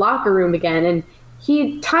fun in the locker room again. And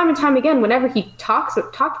he, time and time again, whenever he talked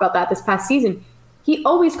about that this past season, he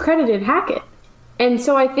always credited Hackett. And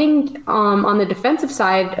so I think on the defensive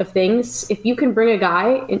side of things, if you can bring a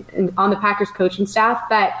guy on the Packers coaching staff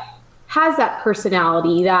that has that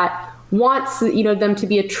personality, that wants them to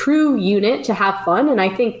be a true unit, to have fun. And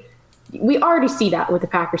I think we already see that with the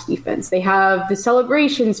Packers defense. They have the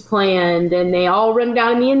celebrations planned, and they all run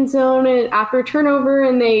down in the end zone after a turnover,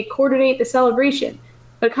 and they coordinate the celebration.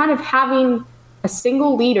 But kind of having a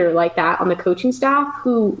single leader like that on the coaching staff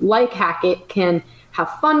who, like Hackett, can have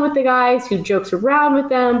fun with the guys, who jokes around with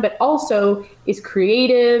them, but also is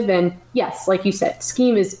creative. And yes, like you said,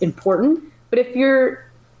 scheme is important. But if you're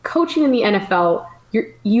coaching in the NFL,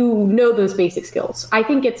 you know those basic skills. I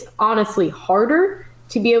think it's honestly harder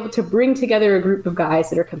to be able to bring together a group of guys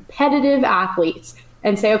that are competitive athletes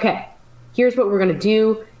and say, okay, here's what we're going to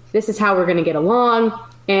do. This is how we're going to get along.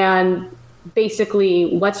 And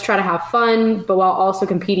basically, let's try to have fun, but while also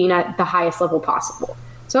competing at the highest level possible.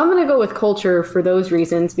 So I'm going to go with culture for those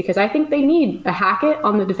reasons, because I think they need a Hackett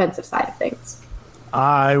on the defensive side of things.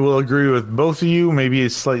 I will agree with both of you, maybe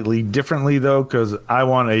slightly differently, though, because I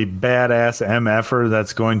want a badass MFer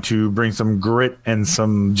that's going to bring some grit and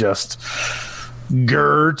some just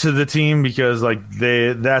grr to the team, because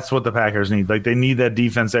that's what the Packers need. Like, they need that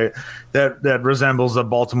defense that resembles the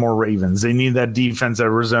Baltimore Ravens. They need that defense that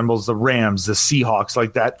resembles the Rams, the Seahawks,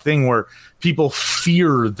 like that thing where people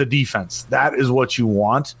fear the defense. That is what you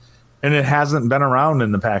want. and it hasn't been around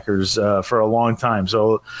in the Packers for a long time.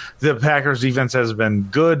 So the Packers defense has been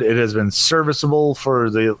good. It has been serviceable for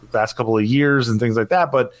the last couple of years and things like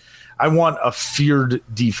that. But I want a feared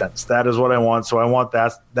defense. That is what I want. So I want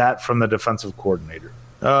that from the defensive coordinator.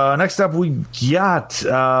 Next up, we got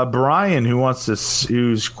Brian,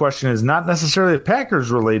 whose question is not necessarily a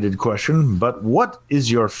Packers-related question, but what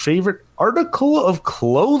is your favorite article of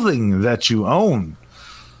clothing that you own?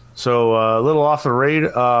 So a little off the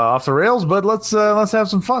rails, but let's have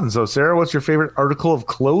some fun. So Sarah, what's your favorite article of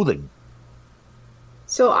clothing?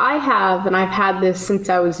 So I've had this since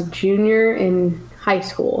I was a junior in high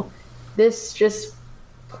school. This just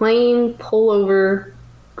plain pullover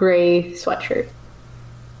gray sweatshirt.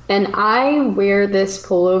 And I wear this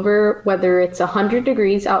pullover whether it's 100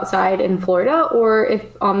 degrees outside in Florida or if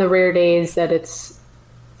on the rare days that it's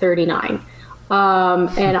 39.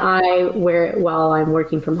 And I wear it while I'm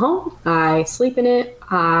working from home. I sleep in it.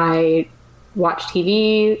 I watch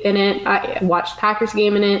TV in it. I watch the Packers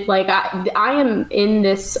game in it. Like I am in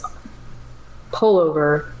this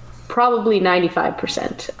pullover probably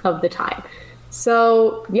 95% of the time.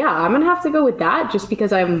 So yeah, I'm going to have to go with that just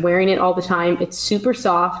because I'm wearing it all the time. It's super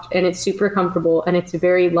soft and it's super comfortable and it's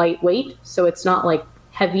very lightweight. So it's not like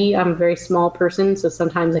heavy. I'm a very small person. So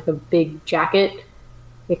sometimes like a big jacket,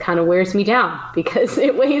 it kind of wears me down because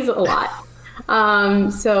it weighs a lot.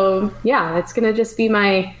 So yeah, it's going to just be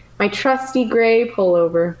my trusty gray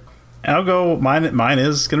pullover. I'll go. Mine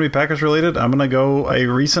is going to be Packers related. I'm going to go a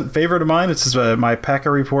recent favorite of mine. It's my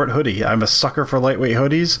Packer Report hoodie. I'm a sucker for lightweight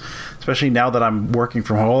hoodies, especially now that I'm working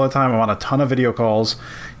from home all the time. I'm on a ton of video calls,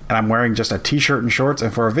 and I'm wearing just a t-shirt and shorts.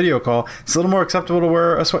 And for a video call, it's a little more acceptable to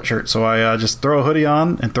wear a sweatshirt. So I just throw a hoodie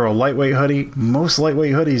on and throw a lightweight hoodie. Most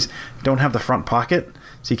lightweight hoodies don't have the front pocket,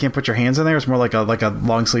 so you can't put your hands in there. It's more like a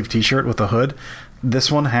long sleeve t-shirt with a hood.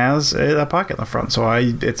 This one has a pocket in the front, so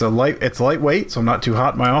it's lightweight, so I'm not too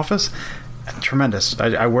hot in my office. Tremendous.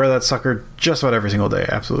 I wear that sucker just about every single day.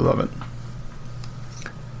 I absolutely love it.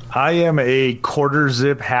 I am a quarter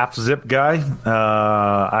zip, half zip guy.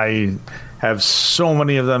 I have so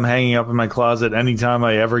many of them hanging up in my closet. Anytime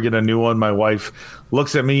I ever get a new one, my wife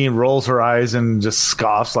looks at me and rolls her eyes and just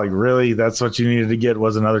scoffs like, really? That's what you needed to get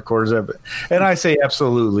was another quarter zip? And I say,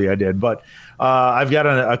 absolutely, I did. But I've got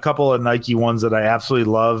a couple of Nike ones that I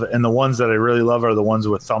absolutely love. And the ones that I really love are the ones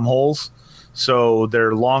with thumb holes. So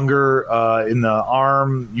they're longer in the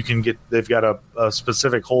arm. They've got a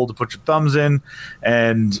specific hole to put your thumbs in.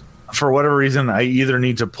 And for whatever reason, I either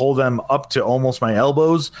need to pull them up to almost my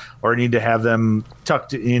elbows or I need to have them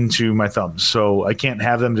tucked into my thumbs. So I can't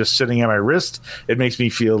have them just sitting at my wrist. It makes me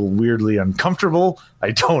feel weirdly uncomfortable.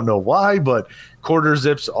 I don't know why, but quarter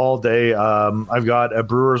zips all day. I've got a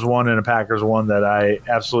Brewers one and a Packers one that I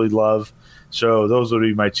absolutely love. So those would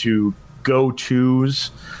be my two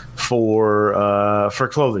go-tos for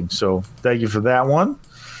clothing. So thank you for that one.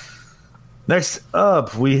 Next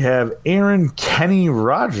up, we have Aaron Kenny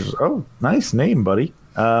Rogers. Oh, nice name, buddy.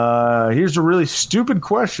 Here's a really stupid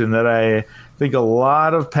question that I think a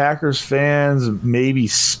lot of Packers fans may be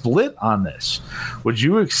split on this. Would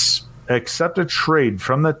you accept a trade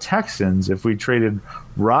from the Texans if we traded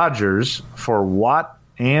Rodgers for Watt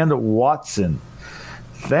and Watson?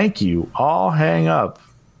 Thank you. I'll hang up.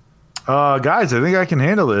 Guys, I think I can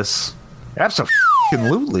handle this.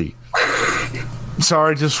 Absolutely.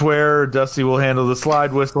 Sorry to swear. Dusty will handle the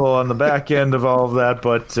slide whistle on the back end of all of that.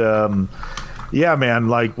 But, yeah, man,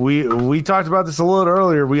 like we talked about this a little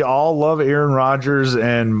earlier. We all love Aaron Rodgers,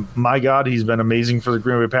 and my God, he's been amazing for the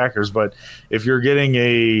Green Bay Packers. But if you're getting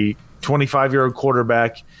a 25-year-old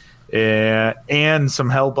quarterback and some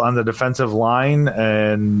help on the defensive line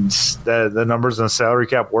and the numbers on the salary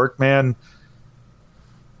cap work, man,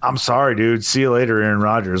 I'm sorry, dude. See you later, Aaron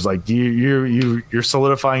Rodgers. Like you're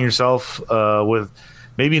solidifying yourself with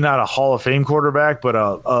maybe not a Hall of Fame quarterback,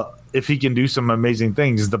 but if he can do some amazing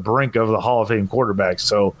things, the brink of the Hall of Fame quarterback.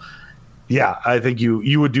 So, yeah, I think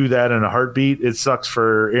you would do that in a heartbeat. It sucks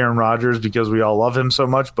for Aaron Rodgers because we all love him so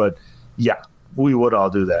much, but yeah, we would all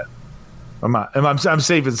do that. I'm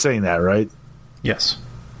safe in saying that, right? Yes.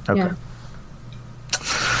 Okay. Yeah.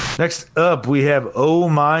 Next up, we have Oh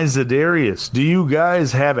My Zadarius. Do you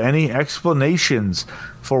guys have any explanations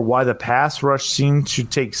for why the pass rush seemed to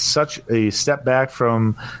take such a step back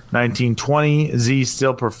from 1920? Z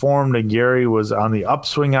still performed and Gary was on the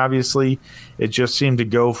upswing, obviously. It just seemed to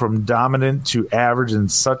go from dominant to average in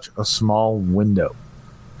such a small window.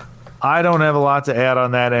 I don't have a lot to add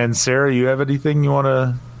on that end. Sarah, you have anything you want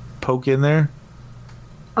to poke in there?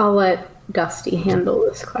 I'll let Dusty handle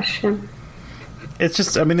this question. It's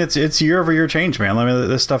just, I mean, it's year-over-year change, man. I mean,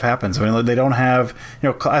 this stuff happens. I mean, they don't have,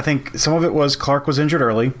 I think some of it was Clark was injured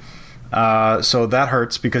early. So that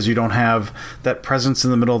hurts because you don't have that presence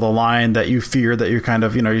in the middle of the line that you fear that you're kind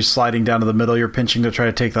of, you're sliding down to the middle, you're pinching to try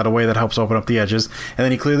to take that away. That helps open up the edges. And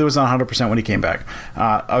then he clearly was not 100% when he came back.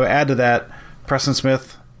 I'll add to that, Preston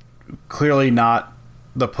Smith, clearly not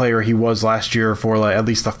the player he was last year for at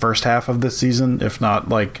least the first half of this season, if not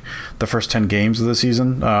the first 10 games of the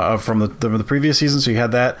season from the previous season. So you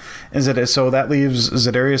had that. So that leaves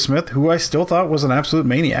Zadarius Smith, who I still thought was an absolute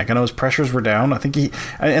maniac. I know his pressures were down. I think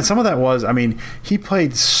and some of that was, he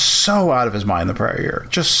played so out of his mind the prior year,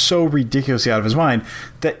 just so ridiculously out of his mind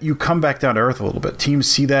that you come back down to earth a little bit. Teams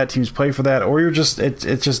see that, teams play for that, or it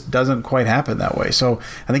just doesn't quite happen that way. So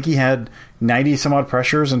I think he had 90 some odd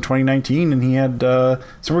pressures in 2019, and he had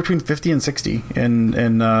somewhere between 50 and 60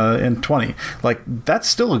 in 20. That's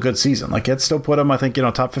still a good season. It still put him, I think,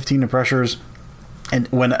 top 15 in pressures. And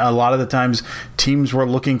when a lot of the times teams were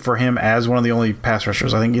looking for him as one of the only pass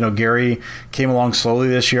rushers. I think, Gary came along slowly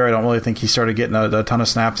this year. I don't really think he started getting a ton of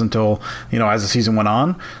snaps until, as the season went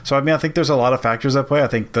on. So, I think there's a lot of factors at play. I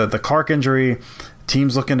think the Clark injury,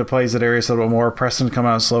 teams looking to play Zadarius a little bit more, Preston come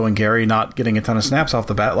out slow, and Gary not getting a ton of snaps off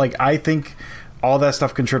the bat. I think all that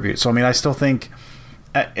stuff contributes. So, I still think,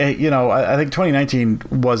 I think 2019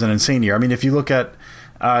 was an insane year. If you look at,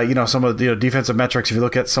 some of the defensive metrics, if you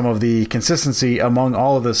look at some of the consistency among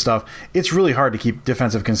all of this stuff, it's really hard to keep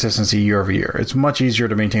defensive consistency year over year. It's much easier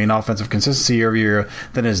to maintain offensive consistency year over year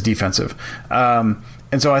than it is defensive.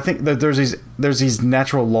 And so I think that there's these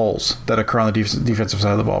natural lulls that occur on the defensive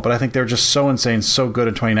side of the ball. But I think they're just so insane, so good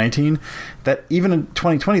in 2019 that even in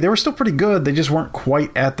 2020 they were still pretty good. They just weren't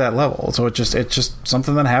quite at that level. So it's just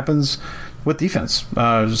something that happens with defense.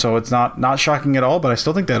 So it's not shocking at all. But I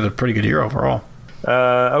still think they had a pretty good year overall.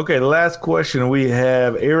 Okay, last question. We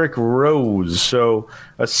have Eric Rose. So,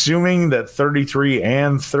 assuming that 33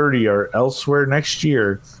 and 30 are elsewhere next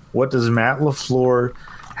year, what does Matt LaFleur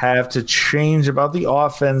have to change about the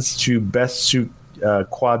offense to best suit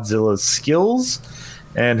Quadzilla's skills?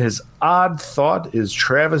 And his odd thought is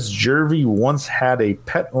Travis Jervey once had a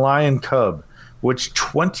pet lion cub. Which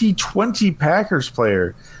 2020 Packers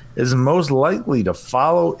player is most likely to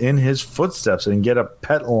follow in his footsteps and get a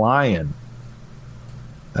pet lion?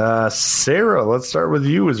 Sarah, let's start with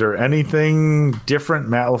you. Is there anything different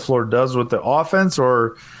Matt LaFleur does with the offense,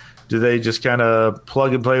 or do they just kind of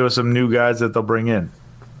plug and play with some new guys that they'll bring in?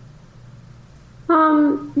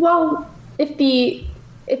 Well, if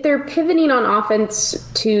they're pivoting on offense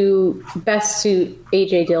to best suit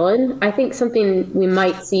A.J. Dillon, I think something we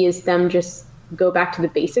might see is them just go back to the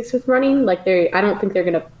basics with running. I don't think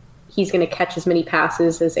he's gonna catch as many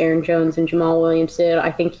passes as Aaron Jones and Jamal Williams did.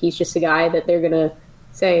 I think he's just a guy that they're gonna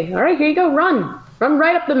say, all right, here you go, run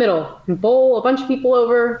right up the middle and bowl a bunch of people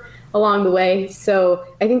over along the way. So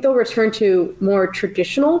I think they'll return to more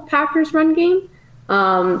traditional Packers run game.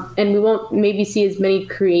 And we won't maybe see as many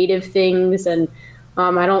creative things. And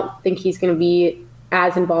I don't think he's going to be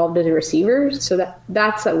as involved as a receiver. So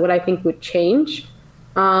that's what I think would change.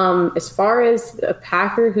 As far as a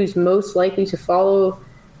Packer who's most likely to follow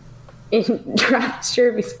in Travis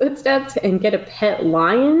Jervey's footsteps and get a pet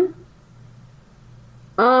lion,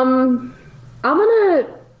 I'm going to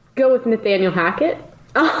go with Nathaniel Hackett.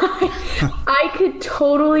 I could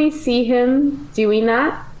totally see him doing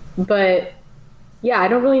that, but yeah, I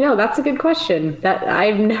don't really know. That's a good question. That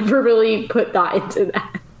I've never really put thought into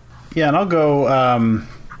that. Yeah, and I'll go. I'm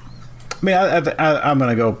going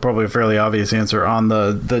to go probably a fairly obvious answer on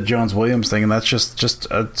the Jones Williams thing, and that's just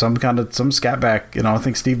some scat back. I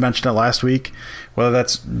think Steve mentioned it last week. Whether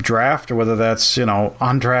that's draft or whether that's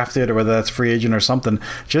undrafted or whether that's free agent or something,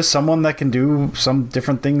 just someone that can do some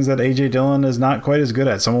different things that A.J. Dillon is not quite as good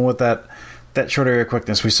at. Someone with that short area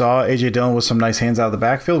quickness. We saw A.J. Dillon with some nice hands out of the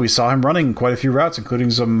backfield. We saw him running quite a few routes,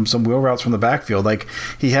 including some wheel routes from the backfield.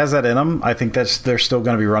 He has that in him. I think they're still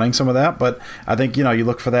going to be running some of that, but I think you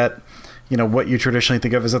look for that. What you traditionally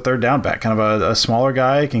think of as a third down back, kind of a smaller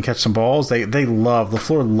guy, can catch some balls.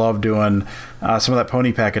 LaFleur loved doing some of that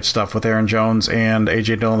pony package stuff with Aaron Jones and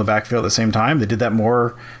A.J. Dillon in the backfield at the same time. They did that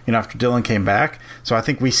more, after Dillon came back. So I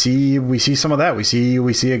think we see some of that. We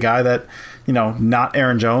see a guy that, not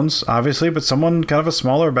Aaron Jones, obviously, but someone kind of a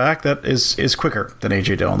smaller back that is quicker than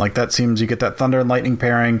A.J. Dillon. That seems you get that thunder and lightning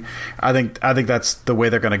pairing. I think that's the way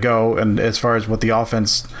they're going to go. And as far as what the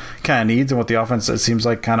offense kind of needs and what the offense, it seems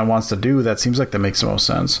like, kind of wants to do, that seems like that makes the most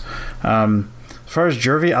sense. As far as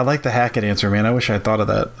Jervey, I like the Hackett answer, man. I wish I thought of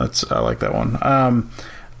that. I like that one. I'm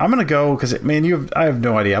going to go because, man, I have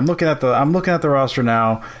no idea. I'm looking at the roster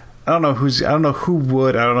now. I don't know who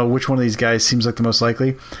would. I don't know which one of these guys seems like the most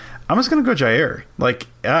likely. I'm just gonna go Jair. Like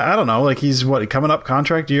I don't know. Like he's coming up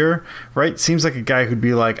contract year, right? Seems like a guy who'd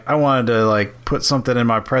be like, I wanted to like put something in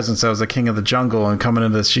my presence. I was the king of the jungle, and coming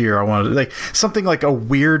into this year, I wanted to, like something like a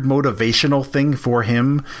weird motivational thing for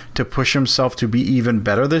him to push himself to be even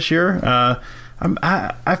better this year.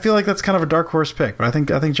 I feel like that's kind of a dark horse pick, but I think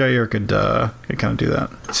Jair could kind of do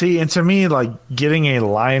that. See, and to me, like getting a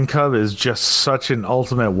lion cub is just such an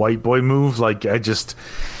ultimate white boy move. Like I just.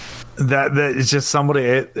 That is just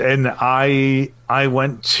somebody, and I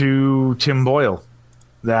went to Tim Boyle.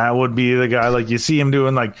 That would be the guy. Like you see him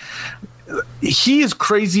doing, like he is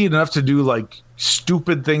crazy enough to do like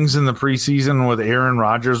stupid things in the preseason with Aaron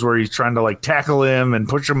Rodgers, where he's trying to like tackle him and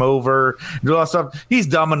push him over, and do all that stuff. He's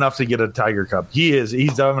dumb enough to get a tiger cub.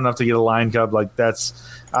 He's dumb enough to get a lion cub. Like that's.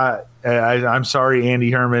 I'm sorry, Andy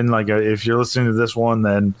Herman. Like, if you're listening to this one,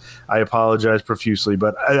 then I apologize profusely.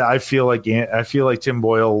 But I feel like Tim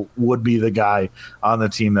Boyle would be the guy on the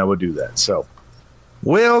team that would do that. So,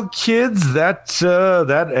 well, kids,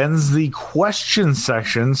 that ends the question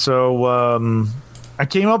section. So, I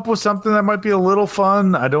came up with something that might be a little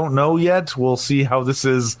fun. I don't know yet. We'll see how this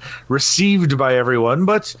is received by everyone.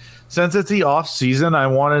 But since it's the off season, I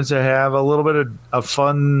wanted to have a little bit of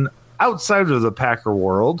fun outside of the Packer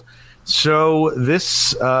world. So this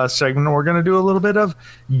segment, we're going to do a little bit of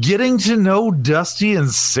getting to know Dusty and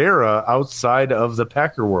Sarah outside of the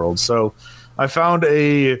Packer world. So I found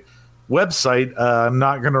a website. I'm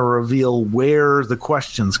not going to reveal where the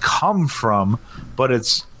questions come from, but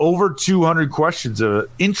it's over 200 questions,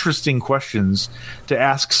 interesting questions to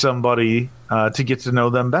ask somebody to get to know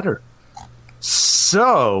them better.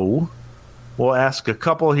 So we'll ask a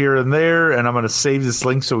couple here and there, and I'm going to save this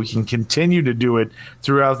link so we can continue to do it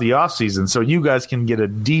throughout the offseason so you guys can get a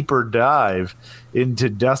deeper dive into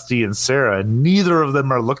Dusty and Sarah. Neither of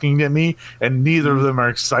them are looking at me, and neither of them are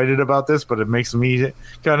excited about this, but it makes me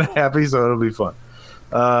kind of happy, so it'll be fun.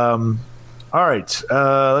 All right,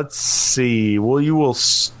 let's see. Well, you will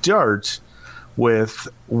start with,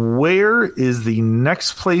 where is the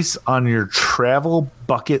next place on your travel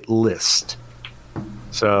bucket list?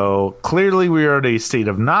 So clearly we are in a state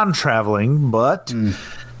of non-traveling, but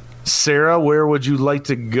Sarah, where would you like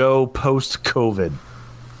to go post-COVID?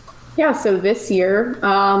 Yeah, so this year,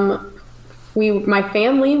 my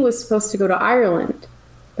family was supposed to go to Ireland,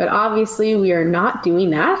 but obviously we are not doing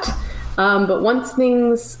that. But once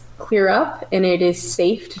things clear up and it is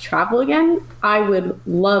safe to travel again, I would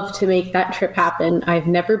love to make that trip happen. I've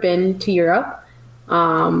never been to Europe.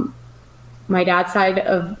 My dad's side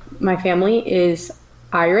of my family is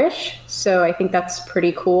Irish, so I think that's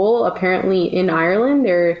pretty cool. Apparently in Ireland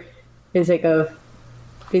there is like a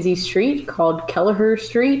busy street called Kelleher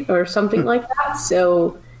Street or something like that,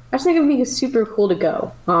 so I just think it would be super cool to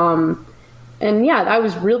go. And yeah, I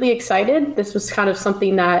was really excited. This was kind of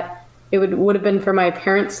something that it would have been for my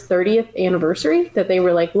parents' 30th anniversary that they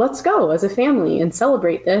were like, let's go as a family and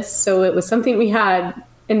celebrate this. So it was something we had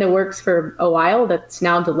in the works for a while that's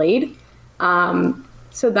now delayed.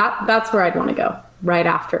 So that's where I'd want to go right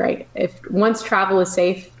after. If once travel is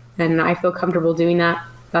safe and I feel comfortable doing that,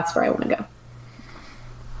 that's where I want to go.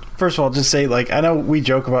 First of all, just say, like, I know we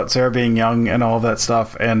joke about Sarah being young and all of that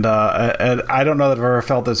stuff, and I don't know that I've ever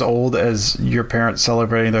felt as old as your parents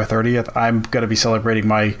celebrating their 30th. I'm going to be celebrating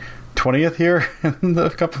my 20th here in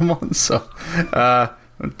a couple months, so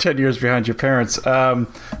 10 years behind your parents. That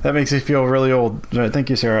makes me feel really old.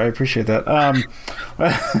 Thank you, Sarah. I appreciate that.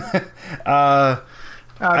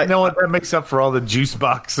 You know what? That makes up for all the juice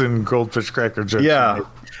box and goldfish cracker jokes. Yeah.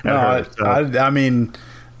 I mean,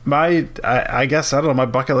 I guess, I don't know, my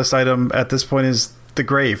bucket list item at this point is the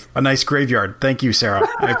grave. A nice graveyard. Thank you, Sarah.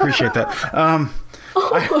 I appreciate that.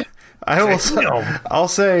 I'll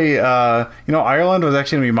say, Ireland was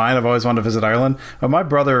actually going to be mine. I've always wanted to visit Ireland. But my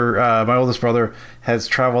brother, my oldest brother, has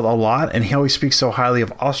traveled a lot, and he always speaks so highly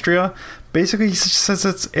of Austria. Basically, he says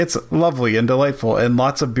it's lovely and delightful and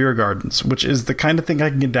lots of beer gardens, which is the kind of thing I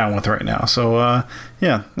can get down with right now. So,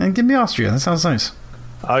 yeah, and give me Austria. That sounds nice.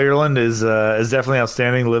 Ireland is definitely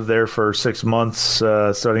outstanding. Lived there for 6 months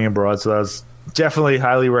studying abroad, so that was definitely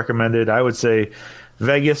highly recommended. I would say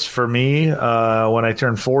Vegas for me when I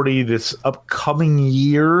turn 40 this upcoming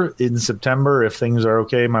year in September, if things are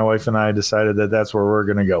okay. My wife and I decided that that's where we're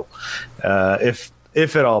going to go,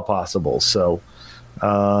 if at all possible. So,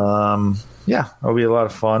 yeah, it'll be a lot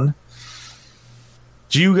of fun.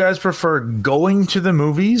 Do you guys prefer going to the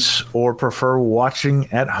movies or prefer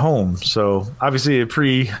watching at home? So obviously a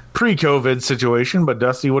pre-COVID situation, but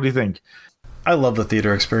Dusty, what do you think? I love the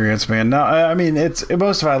theater experience, man. No, I mean, it's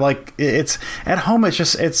most of it. It's at home.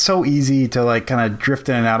 It's so easy to like kind of drift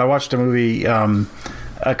in and out. I watched a movie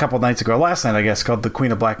a couple nights ago, last night I guess, called The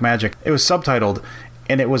Queen of Black Magic. It was subtitled,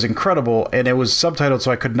 and it was incredible, and it was subtitled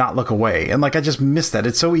so I could not look away. And like I just missed that.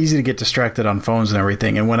 It's so easy to get distracted on phones and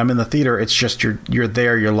everything. And when I'm in the theater, it's just you're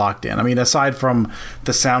there, you're locked in. I mean, aside from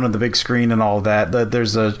the sound of the big screen and all of that,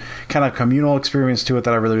 there's a kind of communal experience to it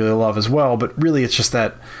that I really, really love as well. But really, it's just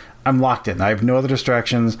that I'm locked in. I have no other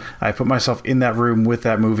distractions. I put myself in that room with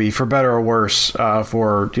that movie, for better or worse,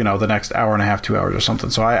 for the next hour and a half, 2 hours or something.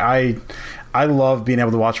 So I love being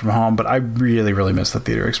able to watch from home, but I really, really miss the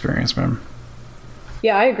theater experience, man.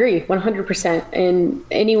 Yeah, I agree 100%. And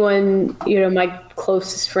anyone, my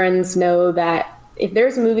closest friends know that if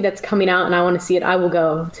there's a movie that's coming out and I want to see it, I will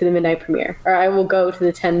go to the midnight premiere, or I will go to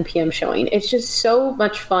the 10 p.m. showing. It's just so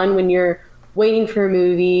much fun when you're waiting for a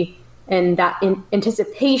movie and that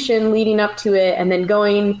anticipation leading up to it, and then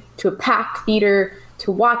going to a packed theater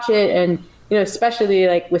to watch it. And, especially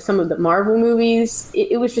like with some of the Marvel movies,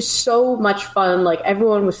 it was just so much fun. Like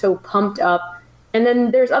everyone was so pumped up. And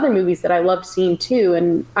then there's other movies that I loved seeing too.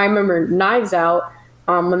 And I remember Knives Out,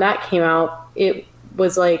 when that came out, it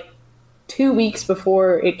was like 2 weeks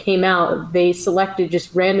before it came out, they selected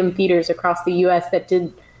just random theaters across the US that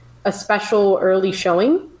did a special early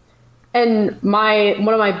showing. And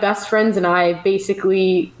one of my best friends and I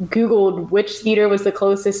basically Googled which theater was the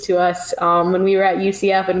closest to us when we were at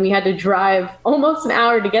UCF, and we had to drive almost an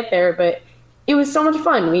hour to get there, but it was so much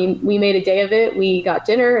fun. We made a day of it. We got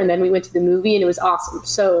dinner, and then we went to the movie, and it was awesome.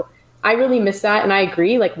 So I really miss that, and I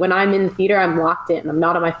agree. Like when I'm in the theater, I'm locked in. I'm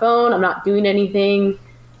not on my phone. I'm not doing anything,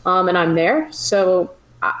 and I'm there. So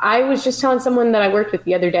I was just telling someone that I worked with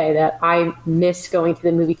the other day that I miss going to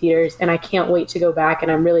the movie theaters, and I can't wait to go back.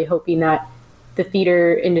 And I'm really hoping that the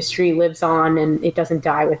theater industry lives on and it doesn't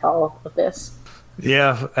die with all of this.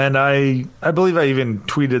 Yeah, and I believe I even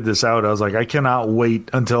tweeted this out. I was like, I cannot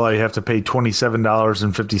wait until I have to pay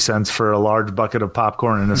 $27.50 for a large bucket of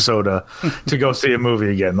popcorn and a soda to go see a movie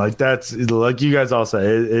again. Like that's like you guys all say,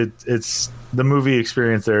 it's the movie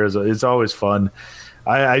experience there it's always fun.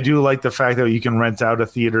 I do like the fact that you can rent out a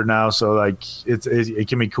theater now, so like it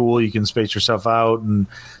can be cool. You can space yourself out, and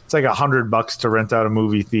it's like $100 to rent out a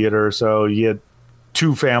movie theater. So you get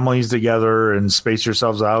two families together and space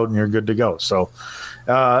yourselves out, and you're good to go. So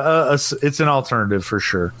it's an alternative for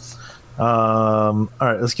sure. All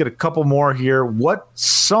right, let's get a couple more here. What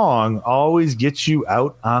song always gets you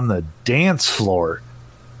out on the dance floor?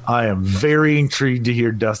 I am very intrigued to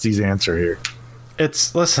hear Dusty's answer here.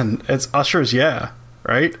 It's Usher's "Yeah,"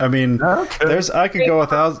 right? I mean, okay. I could go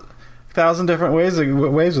 1,000 different ways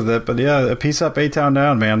with it, but yeah, a piece up, A-Town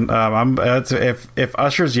down, man. If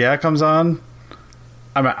Usher's "Yeah" comes on,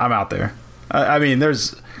 I'm out there. I mean,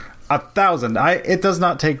 there's 1,000. It does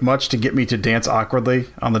not take much to get me to dance awkwardly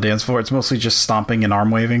on the dance floor. It's mostly just stomping and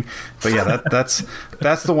arm waving. But yeah, that's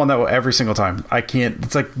the one that will every single time. I can't.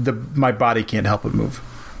 It's like my body can't help but move.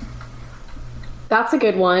 That's a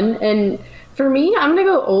good one. And for me, I'm gonna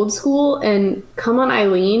go old school, and "Come On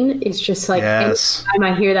Eileen" is just like yes.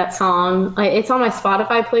 Anytime I hear that song, it's on my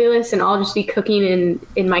Spotify playlist, and I'll just be cooking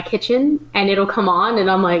in my kitchen, and it'll come on,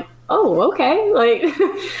 and I'm like, oh, okay, like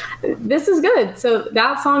this is good. So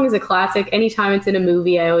that song is a classic. Anytime it's in a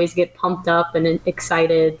movie, I always get pumped up and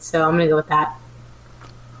excited. So I'm gonna go with that.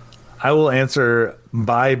 I will answer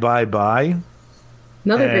 "Bye Bye Bye."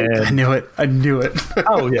 Another great. I knew it.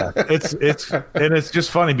 Oh yeah, it's just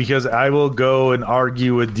funny because I will go and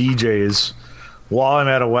argue with DJs while I'm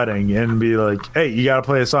at a wedding and be like, "Hey, you got to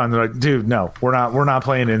play a song." They're like, "Dude, no, we're not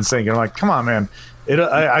playing it in sync." And I'm like, "Come on, man."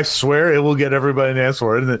 I swear it will get everybody to dance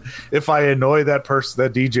for it. And if I annoy that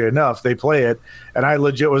DJ enough, they play it. And I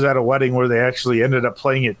legit was at a wedding where they actually ended up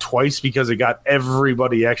playing it twice because it got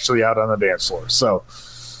everybody actually out on the dance floor. So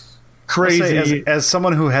crazy. As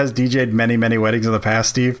someone who has DJ'd many, many weddings in the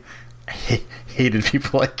past, Steve, I hated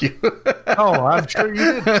people like you. Oh, I'm sure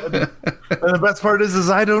you did. And the best part is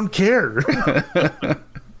I don't care.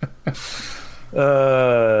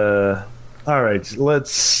 All right,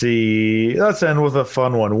 let's see. Let's end with a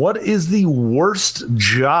fun one. What is the worst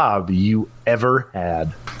job you ever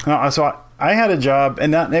had? So I had a job,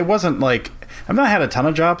 and it wasn't like I've not had a ton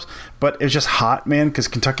of jobs, but it was just hot, man, because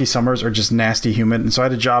Kentucky summers are just nasty humid. And so I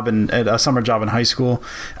had a summer job in high school.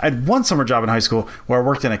 I had one summer job in high school where I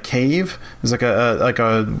worked in a cave. It was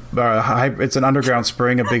it's an underground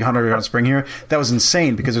spring, a big underground spring here. That was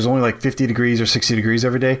insane because it was only like 50 degrees or 60 degrees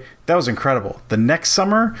every day. That was incredible. The next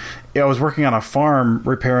summer, I was working on a farm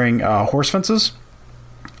repairing horse fences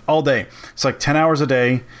all day. It's like 10 hours a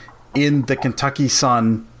day in the Kentucky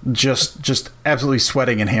sun, just absolutely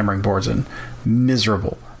sweating and hammering boards in.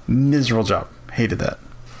 Miserable job. Hated that.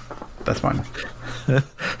 That's mine.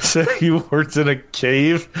 So you worked in a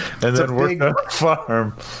cave and then worked on a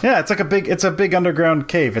farm. Yeah, it's a big underground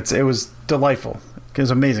cave. It was delightful. It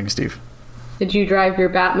was amazing, Steve. Did you drive your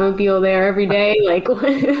Batmobile there every day? Like,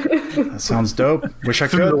 that sounds dope. Wish I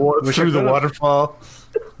could. Through the waterfall.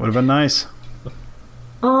 Would have been nice.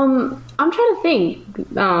 I'm trying to think.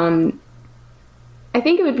 I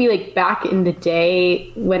think it would be like back in the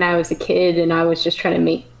day when I was a kid and I was just trying to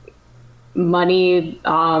make money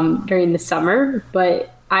during the summer.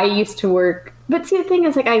 But I used to work. But see, the thing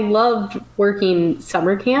is, like, I loved working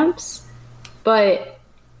summer camps, but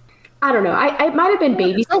I don't know. I might have been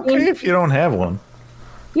babysitting. It's okay if you don't have one.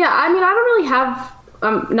 Yeah, I mean, I don't really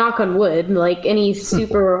have, knock on wood, like any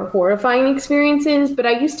super horrifying experiences, but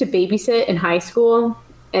I used to babysit in high school,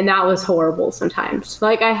 and that was horrible sometimes.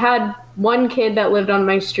 Like, I had one kid that lived on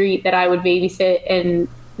my street that I would babysit, and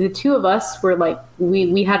the two of us were like,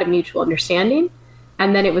 we had a mutual understanding.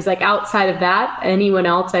 And then it was like outside of that, anyone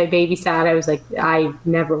else I babysat, I was like, I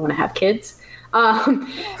never want to have kids.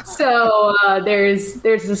 So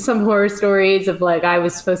there's some horror stories of like I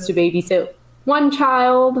was supposed to babysit one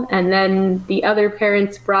child and then the other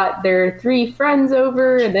parents brought their 3 friends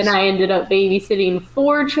over and then I ended up babysitting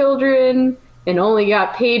 4 children and only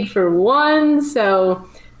got paid for 1. So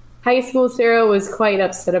high school Sarah was quite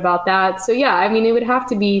upset about that. So yeah, I mean, it would have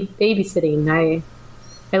to be babysitting.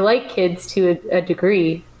 I like kids to a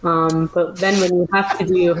degree. But then when you have to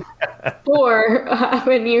do 4,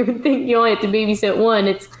 when you think you only have to babysit 1,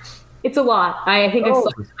 it's a lot. I think I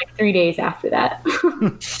slept like 3 days after that.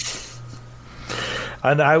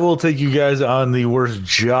 And I will take you guys on the worst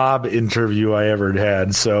job interview I ever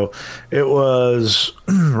had. So it was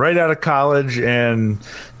right out of college and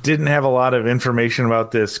didn't have a lot of information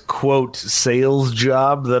about this, quote, sales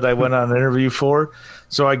job that I went on an interview for.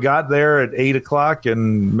 So I got there at 8 o'clock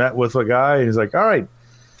and met with a guy. He's like, all right.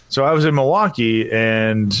 So I was in Milwaukee,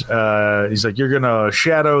 and he's like, you're going to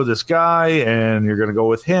shadow this guy, and you're going to go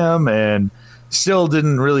with him, and still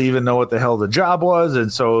didn't really even know what the hell the job was.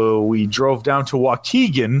 And so we drove down to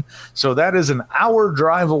Waukegan, so that is an hour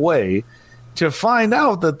drive away, to find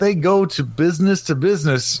out that they go to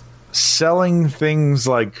business selling things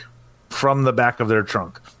like from the back of their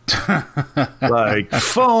trunk. Like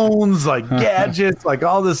phones, like gadgets, like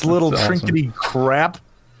all this little trinkety crap.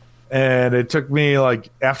 And it took me like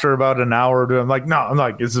after about an hour I'm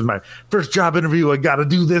like, this is my first job interview. I got to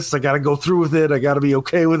do this. I got to go through with it. I got to be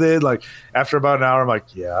okay with it. Like after about an hour, I'm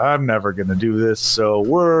like, yeah, I'm never going to do this. So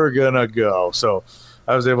we're going to go. So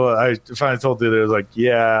I finally told the other, I was like,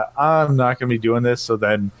 yeah, I'm not going to be doing this. So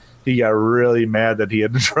then he got really mad that he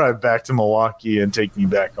had to drive back to Milwaukee and take me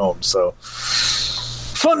back home. So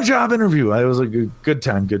fun job interview. It was a good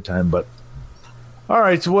time. But all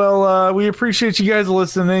right. Well, we appreciate you guys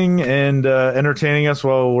listening and entertaining us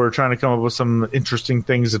while we're trying to come up with some interesting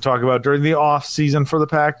things to talk about during the off season for the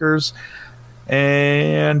Packers.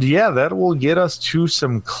 And yeah, that will get us to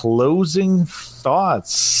some closing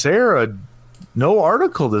thoughts. Sarah, no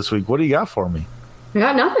article this week. What do you got for me? I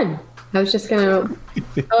got nothing. I was just going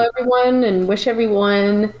to tell everyone and wish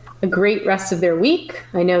everyone a great rest of their week.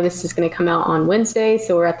 I know this is going to come out on Wednesday,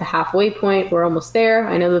 so we're at the halfway point. We're almost there.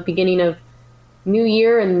 I know the beginning of New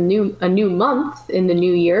Year and a new month in the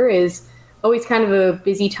new year is always kind of a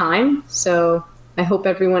busy time. So I hope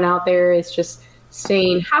everyone out there is just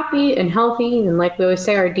staying happy and healthy. And like we always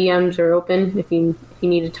say, our DMs are open if you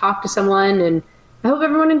need to talk to someone. And I hope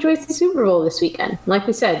everyone enjoys the Super Bowl this weekend. Like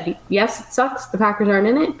we said, yes, it sucks. The Packers aren't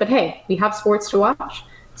in it. But hey, we have sports to watch.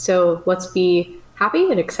 So let's be happy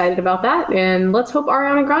and excited about that. And let's hope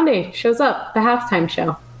Ariana Grande shows up, the halftime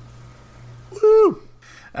show. Woo!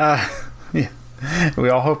 Yeah. We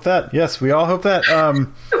all hope that. Yes, we all hope that.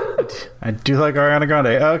 I do like Ariana Grande.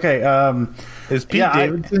 Okay. Is Pete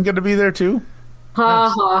Davidson going to be there too? Ha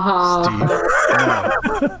ha ha.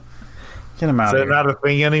 Steve. No. Get him out of here. Is that not a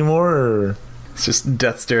thing anymore? Or? It's just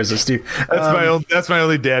death stares at Steve. That's my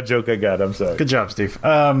only dad joke I got. I'm sorry. Good job, Steve.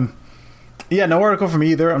 Yeah, no article from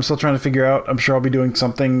me either. I'm still trying to figure out. I'm sure I'll be doing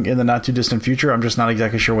something in the not too distant future. I'm just not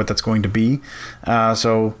exactly sure what that's going to be.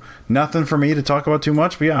 So nothing for me to talk about too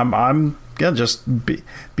much. But yeah, just be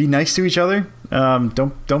nice to each other.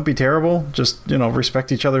 Don't be terrible. Just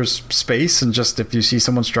respect each other's space, and just if you see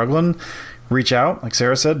someone struggling, reach out. Like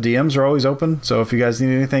Sarah said, DMs are always open. So if you guys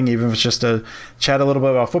need anything, even if it's just to chat a little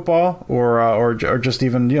bit about football or just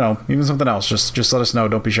even something else, just let us know.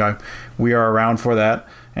 Don't be shy. We are around for that.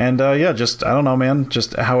 And just I don't know, man.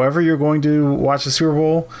 Just however you're going to watch the Super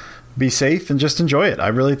Bowl, be safe and just enjoy it. I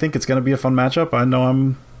really think it's going to be a fun matchup.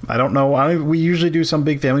 I don't know. We usually do some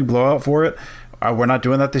big family blowout for it. We're not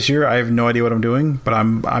doing that this year. I have no idea what I'm doing, but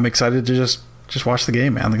I'm excited to just watch the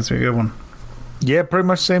game, man. I think it's gonna be a good one. Yeah, pretty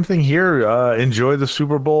much same thing here. Enjoy the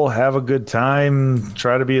Super Bowl, have a good time,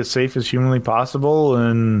 try to be as safe as humanly possible,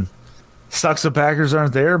 and sucks the Packers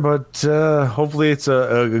aren't there, but hopefully it's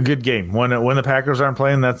a good game. When the Packers aren't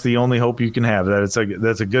playing, that's the only hope you can have. That's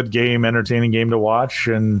a good game, entertaining game to watch,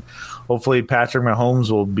 and hopefully Patrick Mahomes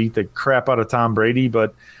will beat the crap out of Tom Brady.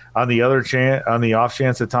 But on the off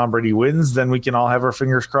chance that Tom Brady wins, then we can all have our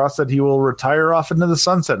fingers crossed that he will retire off into the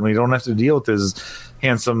sunset, and we don't have to deal with his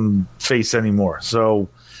handsome face anymore. So,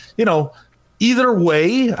 either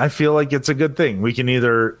way, I feel like it's a good thing. We can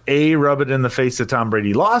either A, rub it in the face that Tom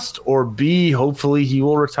Brady lost, or B, hopefully he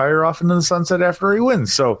will retire off into the sunset after he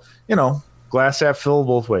wins. So, glass half full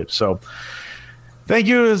both ways. So thank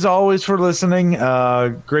you as always for listening.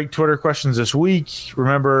 Great Twitter questions this week.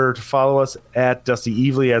 Remember to follow us at Dusty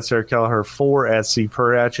Evely, at Sarah Kelleher 4, at C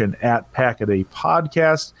Perach, and at Packaday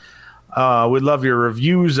Podcast. We'd love your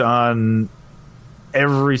reviews on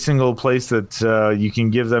every single place that you can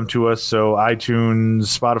give them to us. So iTunes,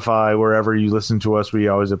 Spotify, wherever you listen to us, we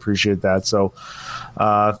always appreciate that. So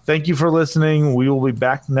thank you for listening. We will be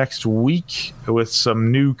back next week with some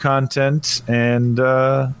new content and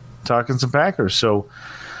talking some Packers. So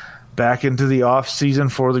back into the off season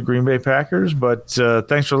for the Green Bay Packers. But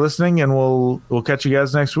thanks for listening, and we'll catch you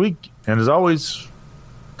guys next week. And as always,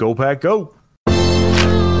 go Pack, go.